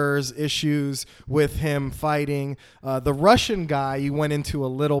mother's issues with him fighting. The Russian guy you went into a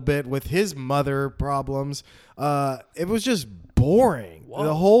little bit with his mother problems. It was just boring. Whoa.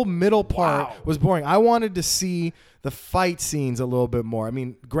 The whole middle part was boring. I wanted to see the fight scenes a little bit more. I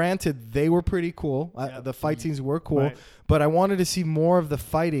mean, granted, they were pretty cool. The fight scenes were cool, but I wanted to see more of the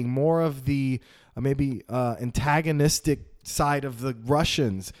fighting, more of the antagonistic side of the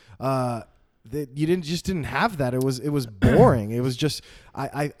Russians. You didn't have that. It was boring. It was just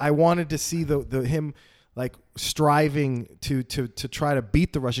I wanted to see the him like striving to try to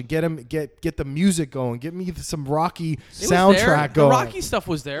beat the Russian, get the music going, get me some Rocky soundtrack going. The Rocky stuff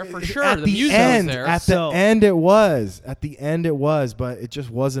was there for sure. At the music end, was there. At the end it was. At the end it was, but it just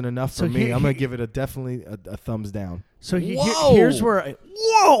wasn't enough for me. I'm gonna give it definitely a thumbs down. So here's where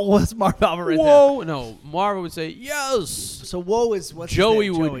what's Marv Albert right there? No, Marv would say yes. So whoa is what's Joey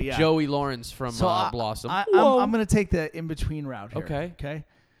his name? Joey Lawrence from Blossom. I'm gonna take the in between route here. Okay.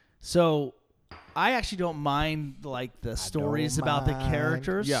 So I actually don't mind like the stories about the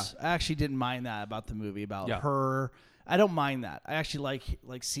characters. Yeah. I actually didn't mind that about the movie about her. I don't mind that. I actually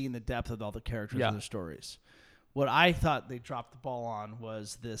like seeing the depth of all the characters and their stories. What I thought they dropped the ball on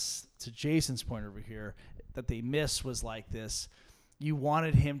was this, to Jason's point over here, that they missed was like this. You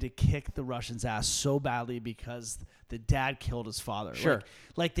wanted him to kick the Russians' ass so badly because the dad killed his father. Sure.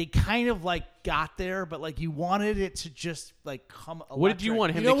 Like they kind of like got there, but like you wanted it to just like come electric. What did you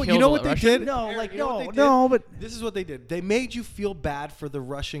want him to kill? You know what they did? No, Eric, like you know no, but this is what they did. They made you feel bad for the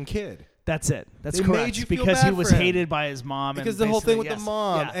Russian kid. That's it. That's they correct. Made you feel because bad he was for him. hated by his mom. Because and the whole thing with yes, the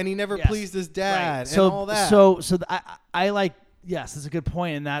mom, and he never pleased his dad, right. and all that. So I like, yes, that's a good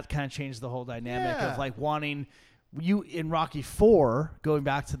point, and that kind of changed the whole dynamic of like wanting you in Rocky IV, going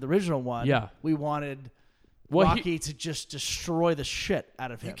back to the original one. Yeah. We wanted Rocky to just destroy the shit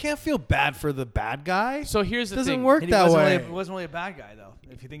out of him. You can't feel bad for the bad guy. So here's the doesn't thing. work that way. He wasn't really a bad guy though.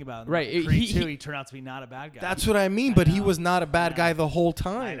 If you think about it, Right. He turned out to be not a bad guy. That's what I mean. But he was not a bad guy the whole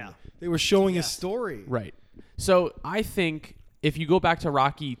time. I know. They were showing his story. Right. So I think if you go back to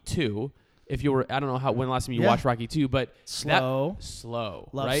Rocky 2, if you were, I don't know when the last time you watched Rocky 2, but slow, love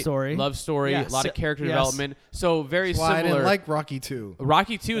right? story, a lot of character development. So very similar. I didn't like Rocky 2.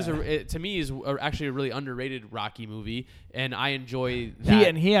 Rocky 2 is to me is actually a really underrated Rocky movie, and I enjoy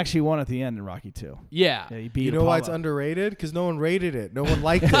that. He actually won at the end in Rocky 2. Yeah. He beat you know Apollo. why it's underrated? Because no one rated it. No one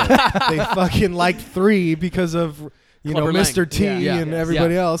liked it. They fucking liked 3 because of Clubber Mr. Lang. T Yeah. and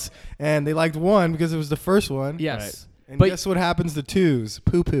everybody else, and they liked 1 because it was the first one. Yes. Right. And But guess what happens to 2s?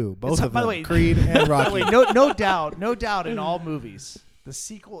 Poo-poo. Both of them. By the way, Creed and Rocky. By the way, no doubt in all movies, the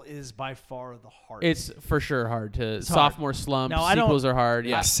sequel is by far the hardest. It's for sure hard to hard. sophomore slump. No, I Sequels are hard.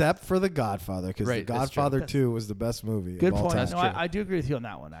 Yeah. Except for The Godfather, because Right, The that's true. Godfather 2 was the best movie Good of all point. time. That's No, true. I do agree with you on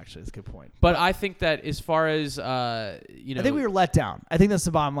that one. Actually, it's a good point. But I think that as far as I think we were let down. I think that's the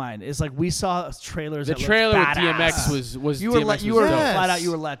bottom line. Is like we saw trailers. the that trailer with looked DMX badass. was You were DMX you was were dope. Yes. flat out.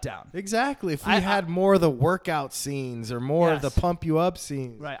 You were let down. Exactly. If we I- had more of the workout scenes or more of the Yes. pump you up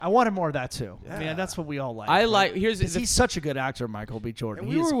scenes. Right. I wanted more of that too. I mean, Yeah. that's what we all like. I right? like here's 'Cause the, he's such a good actor, Michael B. Jordan.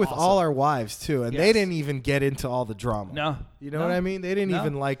 And He we is were with awesome. all our wives too, and they Yes. didn't even get into all the drama. No. You know No. what I mean? They didn't No.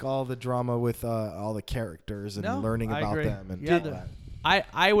 even like all the drama with all the characters and No, learning I about agree. them. And Yeah, all that.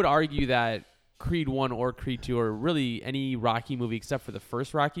 I would argue that Creed 1 or Creed 2 or really any Rocky movie except for the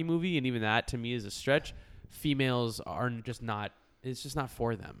first Rocky movie, and even that to me is a stretch. Females are just not. It's just not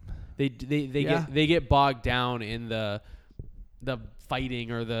for them. They get bogged down in the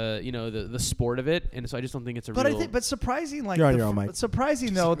fighting or the sport of it, and so I just don't think it's a But real. I think, but surprising, like You're on the your own, f- Mike. but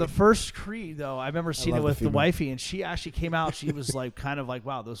surprising though, the first Creed though, I remember seeing it love the with the female. wifey, and she actually came out. She was like, kind of like,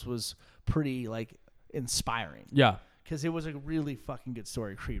 wow, this was pretty like inspiring yeah. because it was a really fucking good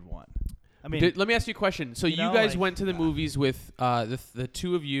story. Creed 1. I mean, Let me ask you a question. So you know, guys like, went to the movies with the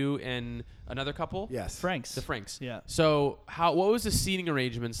two of you and another couple. Yes. Franks. The Franks. Yeah. So what was the seating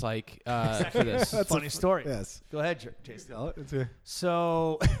arrangements like for this? That's a funny story. Yes. Go ahead, Jason. It's a-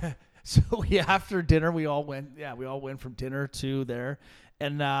 So, after dinner, we all went from dinner to there,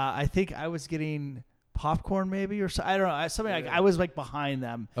 and I think I was getting popcorn maybe or so, I don't know, something like I was like behind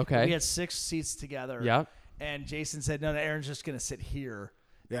them. Okay. We had 6 seats together. Yeah. And Jason said, no, Aaron's just gonna sit here.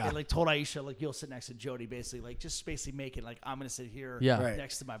 Yeah. And like told Aisha, like you'll sit next to Jody, basically, like just basically make it like I'm gonna sit here Yeah. Right.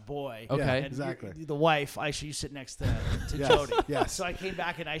 next to my boy. Okay. Yeah, And exactly. the wife, Aisha, you sit next to Yes, Jody. yes. So I came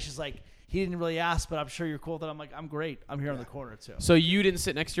back and Aisha's like, he didn't really ask, but I'm sure you're cool with it. I'm like, I'm great. I'm here on the corner too. So you didn't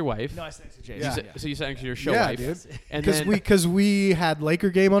sit next to your wife. No, I sat next to Jason. Yeah. So you sat next to your show Yeah, wife. dude. And Because then we had Laker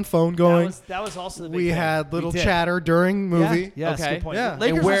game on phone going. That was also the big We thing. had little We did. chatter during movie. Yeah, yes, Okay. good point. Yeah. Lakers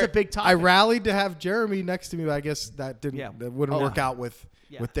And was where- a big topic. I rallied to have Jeremy next to me, but I guess that didn't. Yeah. That wouldn't Oh. work out with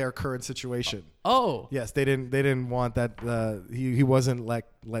Yeah. their current situation. oh, Yes, they didn't want that. He wasn't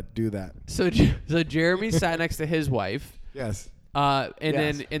let do that. so Jeremy sat next to his wife. Yes. And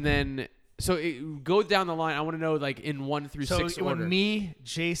Yes. then so go down the line. I want to know like in 1 through So 6 it went order. me,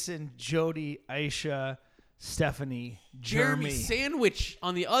 Jason, Jody, Aisha, Stephanie, Jeremy Jeremy. Sandwich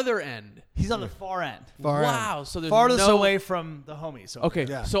on the other end. He's on the far end. Far end. Wow. So there's Farthest no, away from the homies. over Okay.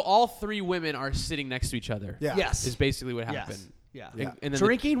 there. Yeah. So all 3 women are sitting next to each other. Yeah. Yes. Is basically what happened. Yes. Yeah. Yeah. And then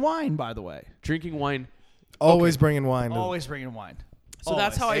Drinking wine, by the way. drinking wine. Always bringing wine. Always bringing wine. So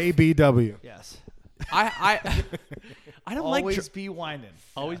that's how Always. ABW. Yes. I don't like Always be whining.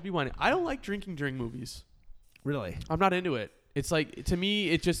 always be whining. I don't like drinking during movies. Really. I'm not into it. It's like to me,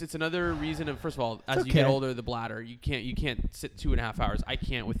 it's another reason of first of all, as you get okay. older, the bladder you can't sit 2.5 hours. I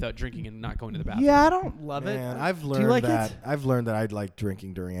can't without drinking and not going to the bathroom. Yeah, I don't love Man, it. I've Do you learned like that. it? I've learned that I'd like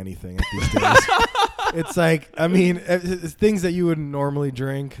drinking during anything at these days. It's like, I mean, it's things that you wouldn't normally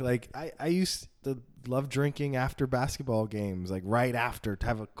drink. Like I used to love drinking after basketball games, like right after, to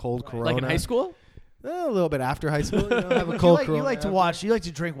have a cold Corona. Like in high school? A little bit after high school. Have a You cold like, Corona. you like to watch. You like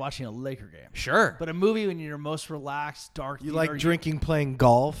to drink watching a Laker game. Sure. But a movie when you're most relaxed, dark. You like drinking, playing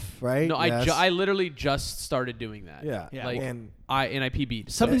golf, right? No, Yes. I literally just started doing that. Yeah. Yeah. Like And I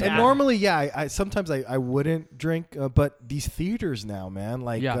PB'd. Something and Yeah. normally, yeah, I sometimes I wouldn't drink, but these theaters now, man,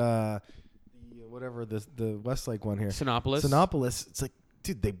 like whatever the Westlake one here, Sinopolis. it's like,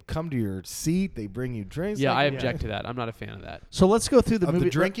 dude, they come to your seat, they bring you drinks. Yeah, I like, object to that. I'm not a fan of that. So let's go through the of movie.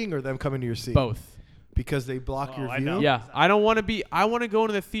 the drinking or them coming to your seat. Both. Because they block Oh, your I view. know. Yeah, I don't want to be. I want to go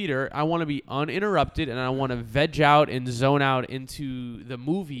into the theater. I want to be uninterrupted, and I want to veg out and zone out into the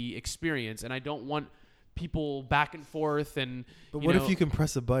movie experience. And I don't want people back and forth. And But what if you can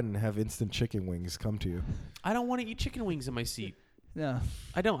press a button and have instant chicken wings come to you? I don't want to eat chicken wings in my seat. Yeah.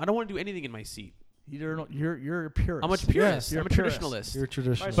 I don't want to do anything in my seat. You're a purist. I'm a purist. Yeah, I'm a traditionalist. You're a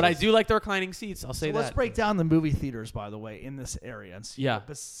traditionalist. But I do like the reclining seats. I'll say that. Let's break down the movie theaters, by the way, in this area. And see, Yeah.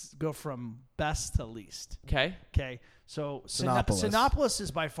 Go from best to least. Okay. Okay. So Cinépolis. Cinépolis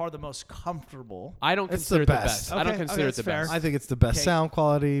is by far the most comfortable. I don't It's consider the it the best. best. I don't Okay, consider it that's the fair. best. I think it's the best Okay. sound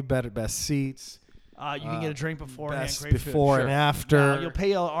quality, best seats, You can get a drink beforehand. best Great before Sure. and food. after. Now, you'll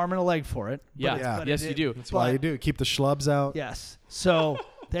pay an arm and a leg for it. Yeah. Yeah. but Yes, you do. That's why you do. Keep the schlubs out. Yes. So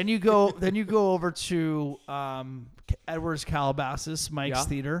then you go over to Edwards Calabasas, Mike's Yeah.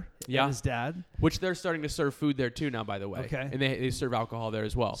 Theater, Yeah. and his dad. Which they're starting to serve food there too now, by the way. Okay. And they serve alcohol there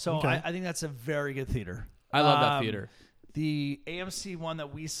as well. So Okay. I think that's a very good theater. I love that theater. The AMC one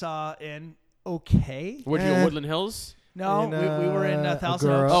that we saw in, okay. Where'd you go? Eh. Woodland Hills? No, In, we were in Thousand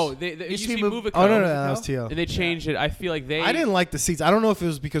Agoura. Oaks. Oh, it used to be Movico. Oh, no, that was TL. And they changed it. I feel like they. I didn't like the seats. I don't know if it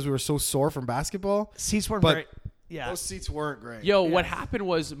was because we were so sore from basketball. Seats weren't But very. Yeah. Those seats weren't great. Yo, what Yeah. happened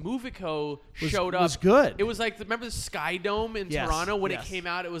was Movico showed up. Was good. It was like remember the Sky Dome in Yes, Toronto when yes. it came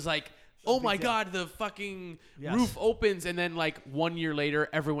out. It was like, oh my deal. god, the fucking Yes. roof opens, and then like 1 year later,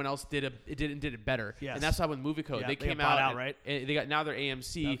 everyone else did it better. Yes. And that's why with Movico, Yeah, they they came got bought out, out, right? and they got now they're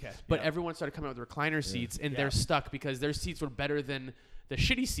AMC, Okay, but yeah. everyone started coming out with recliner seats, and Yeah. they're stuck because their seats were better than the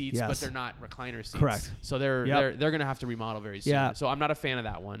shitty seats, but Yes. they're not recliner seats. Correct. So they're gonna have to remodel very soon. Yeah. So I'm not a fan of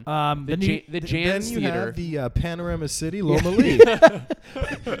that one. Then the Then Jan's you Theater. have the Panorama City, Loma Lee.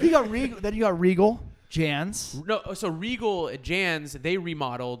 you got Regal. Then you got Regal, Jan's. No, so Regal at Jan's, they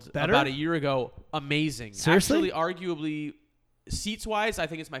remodeled Better? about a year ago. Amazing. Seriously? Actually, arguably, seats wise, I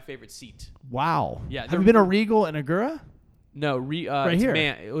think it's my favorite seat. Wow. Yeah, Have they're- you been to Regal and Agura? No, Right it's here.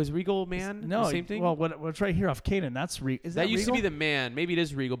 Man. It was Regal Man. No, the same thing. Well, what's right here off Canaan? That's Is that used to be Regal? the Man. Maybe it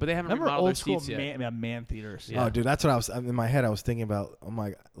is Regal, but they haven't Remember remodeled old their school seats yet. man theaters? Yeah. Oh, dude, that's what I was in my head. I was thinking about. Oh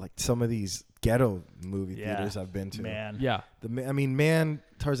my, like some of these ghetto movie Yeah. theaters I've been to. Man. Yeah.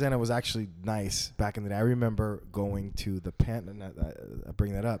 Tarzana was actually nice back in the day. I remember going to the I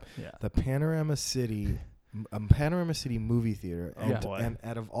bring that up. Yeah. The Panorama City movie theater, Oh, and, boy. and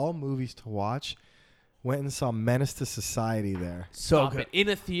out of all movies to watch, went and saw Menace to Society there So Stop good. it. In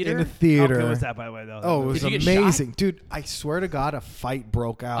a theater. in a How theater. good was that, by the way, though? Oh, it was Did you get amazing, dude! I swear to God, a fight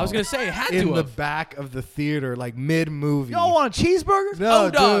broke out. I was gonna say it had in to the have. back of the theater, like mid movie. Y'all want a cheeseburger? No,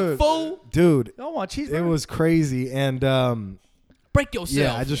 dog, dude, fool. dude, Y'all want a cheeseburger? it was crazy, and Break yourself.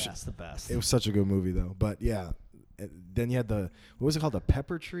 yeah, I just That's the best. it was such a good movie though. But yeah, then you had what was it called, the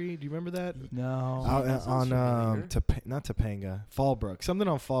Pepper Tree? Do you remember that? No. Out that sounds on familiar. not Topanga, Fallbrook, something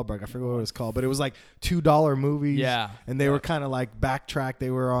on Fallbrook. I forget what it was called, but it was like $2 movies. Yeah. and they were kind of like backtrack. They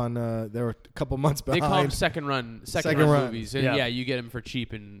were on. They were a couple months They behind. call them second run movies, and Yeah. yeah, you get them for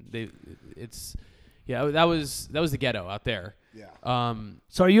cheap, and that was the ghetto out there. Yeah.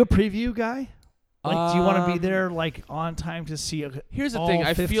 So are you a preview guy? Like, do you want to be Um, there like on time to see? Here's the all thing.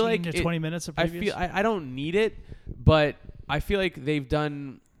 I 15 feel like to 20 minutes of I previews? feel I don't need it, but I feel like they've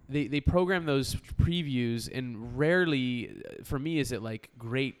done they program those previews, and rarely for me is it like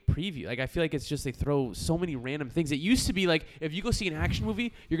great preview. Like I feel like it's just they throw so many random things. It used to be like if you go see an action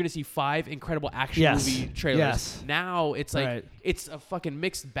movie, you're gonna see 5 incredible action Yes. movie trailers. Yes. Now it's like Right. it's a fucking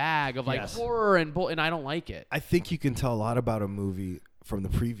mixed bag of like Yes. horror and I don't like it. I think you can tell a lot about a movie from the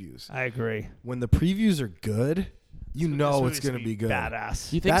previews. I agree. When the previews are good, you know it's going to be good.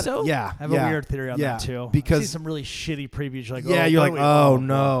 Badass. You think so? Yeah. I have yeah, a weird theory on yeah, that too. Because I see some really shitty previews. You're like, yeah, oh, you're like, wait, oh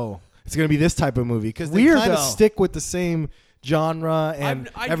no, it's going to be this type of movie because they Weird, kind of though. stick with the same genre and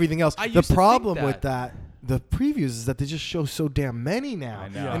I everything else. I The used to think problem with that. The previews is that they just show so damn many now, I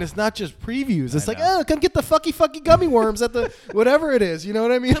know. and it's not just previews. It's I like, know. oh, come get the fucky gummy worms at the whatever it is. You know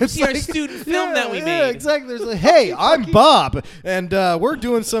what I mean? Come It's see our like- student film that we yeah, made. exactly. There's like, hey, I'm Bob, and we're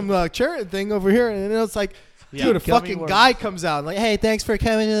doing some charity thing over here, and it's like. Yeah, Dude, a gummy fucking worms. guy comes out like, "Hey, thanks for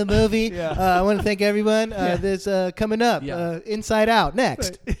coming to the movie. Yeah. I want to thank everyone. Yeah. This coming up, Yeah. Inside Out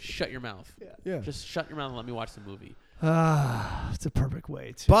next." Shut your mouth. Yeah. Just shut your mouth and let me watch the movie. It's a perfect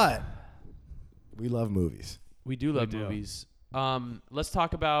way to. But we love movies. We do love do. movies. Let's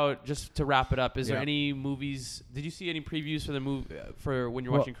talk about, just to wrap it up, is there Yeah. any movies, did you see any previews for the movie for when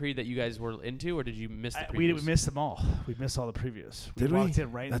you're Well- watching Creed that you guys were into, or did you miss the we previews? missed them all. We missed all the previews. Did we? walked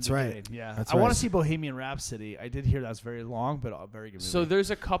in right. That's in the right. beginning. Yeah, That's I want right. to see Bohemian Rhapsody. I did hear that's very long, but a very good movie. So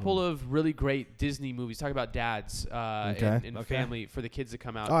there's a couple of really great Disney movies. Talk about dads Okay. and Okay. family for the kids to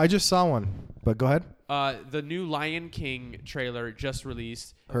come out. Oh, I just saw one, but go ahead. The new Lion King trailer just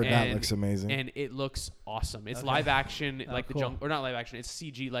released. Heard that and- looks amazing. And it looks awesome. It's Okay. live action, Oh, like the cool. jungle, or not live action. It's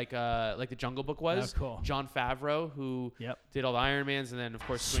CG, like the Jungle Book was. Oh, cool. John Favreau, who Yep. did all the Iron Mans, and then of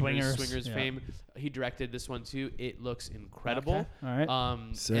course Swingers, Swingers yeah. fame. He directed this one too. It looks incredible. Okay. All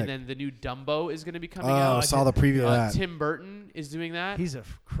right. Sick. And then the new Dumbo is going to be coming Oh, I out. saw the preview of that. Tim Burton is doing that. He's a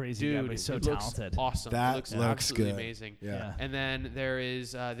crazy guy, but he's so talented. Awesome. That looks looks absolutely good. amazing. Yeah. And then there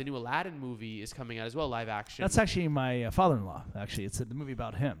is the new Aladdin movie is coming out as well, live action. That's actually my father-in-law. Actually, it's the movie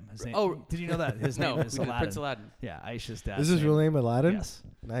about him. His name, did you know that his name is Aladdin? Prince Aladdin. Yeah, Aisha's dad. Is his real name Aladdin? Yes.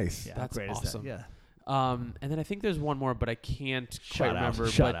 Nice. Yeah, that's awesome. Yeah. And then I think there's one more, but I can't quite remember.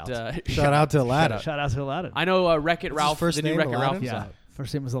 Shout out to Aladdin. Shout out to Aladdin. I know Wreck-It Ralph. First the new name Wreck-It Ralph. Aladdin? Yeah.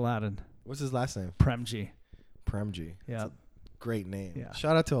 First name was Aladdin. What's his last name? Premji. Premji. Yeah. Great name. Yeah.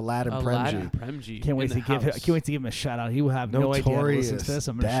 Shout out to Aladdin Premji. Can't wait to give him a shout out. He will have no idea how to listen to this.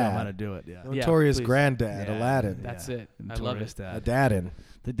 I'm going to show him how to do it. Yeah. Notorious granddad, Aladdin. That's it. I love it. Aladdin.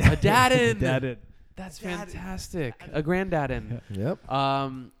 A daddin. That's fantastic. A granddadin. Yep.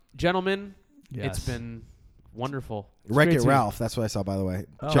 Gentlemen, it's been wonderful. Wreck-It Ralph. That's what I saw, by the way.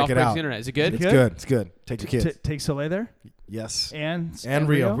 Oh. Check it out. Internet. Is it good? It's good. It's good. Take your kids. Take Soleil there? Yes. And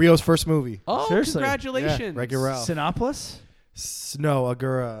Rio. Rio's first movie. Oh, seriously? Congratulations. Yeah. Wreck-It Ralph. Sinopolis? No,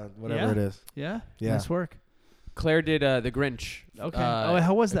 Agura, whatever it is. Yeah. Nice work. Claire did The Grinch. Okay.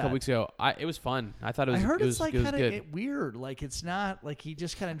 How was that? A couple weeks ago. It was fun. I thought it was. I heard it's like kind of weird. Like it's not like he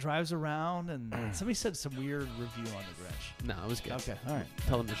just kind of drives around and somebody said some weird review on The Grinch. No, it was good. Okay. All right.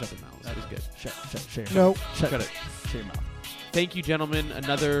 Tell them to shut their mouths. It was good. Shut your No. mouth. Shut it. Shut your mouth. Thank you, gentlemen.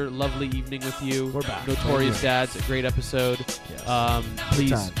 Another lovely evening with you. We're back. Notorious Dads, a great episode. Yes.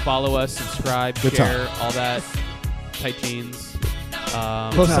 Please follow us, subscribe, share, all that. Tight jeans.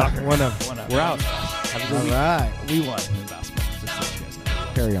 Close soccer. One up. We're out. Have a good week. All right. We won in basketball. Just so you guys know.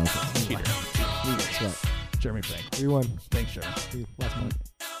 Carry on. Cheater. Sweat. Jeremy Frank. We won. Thanks, Jeremy. Last one.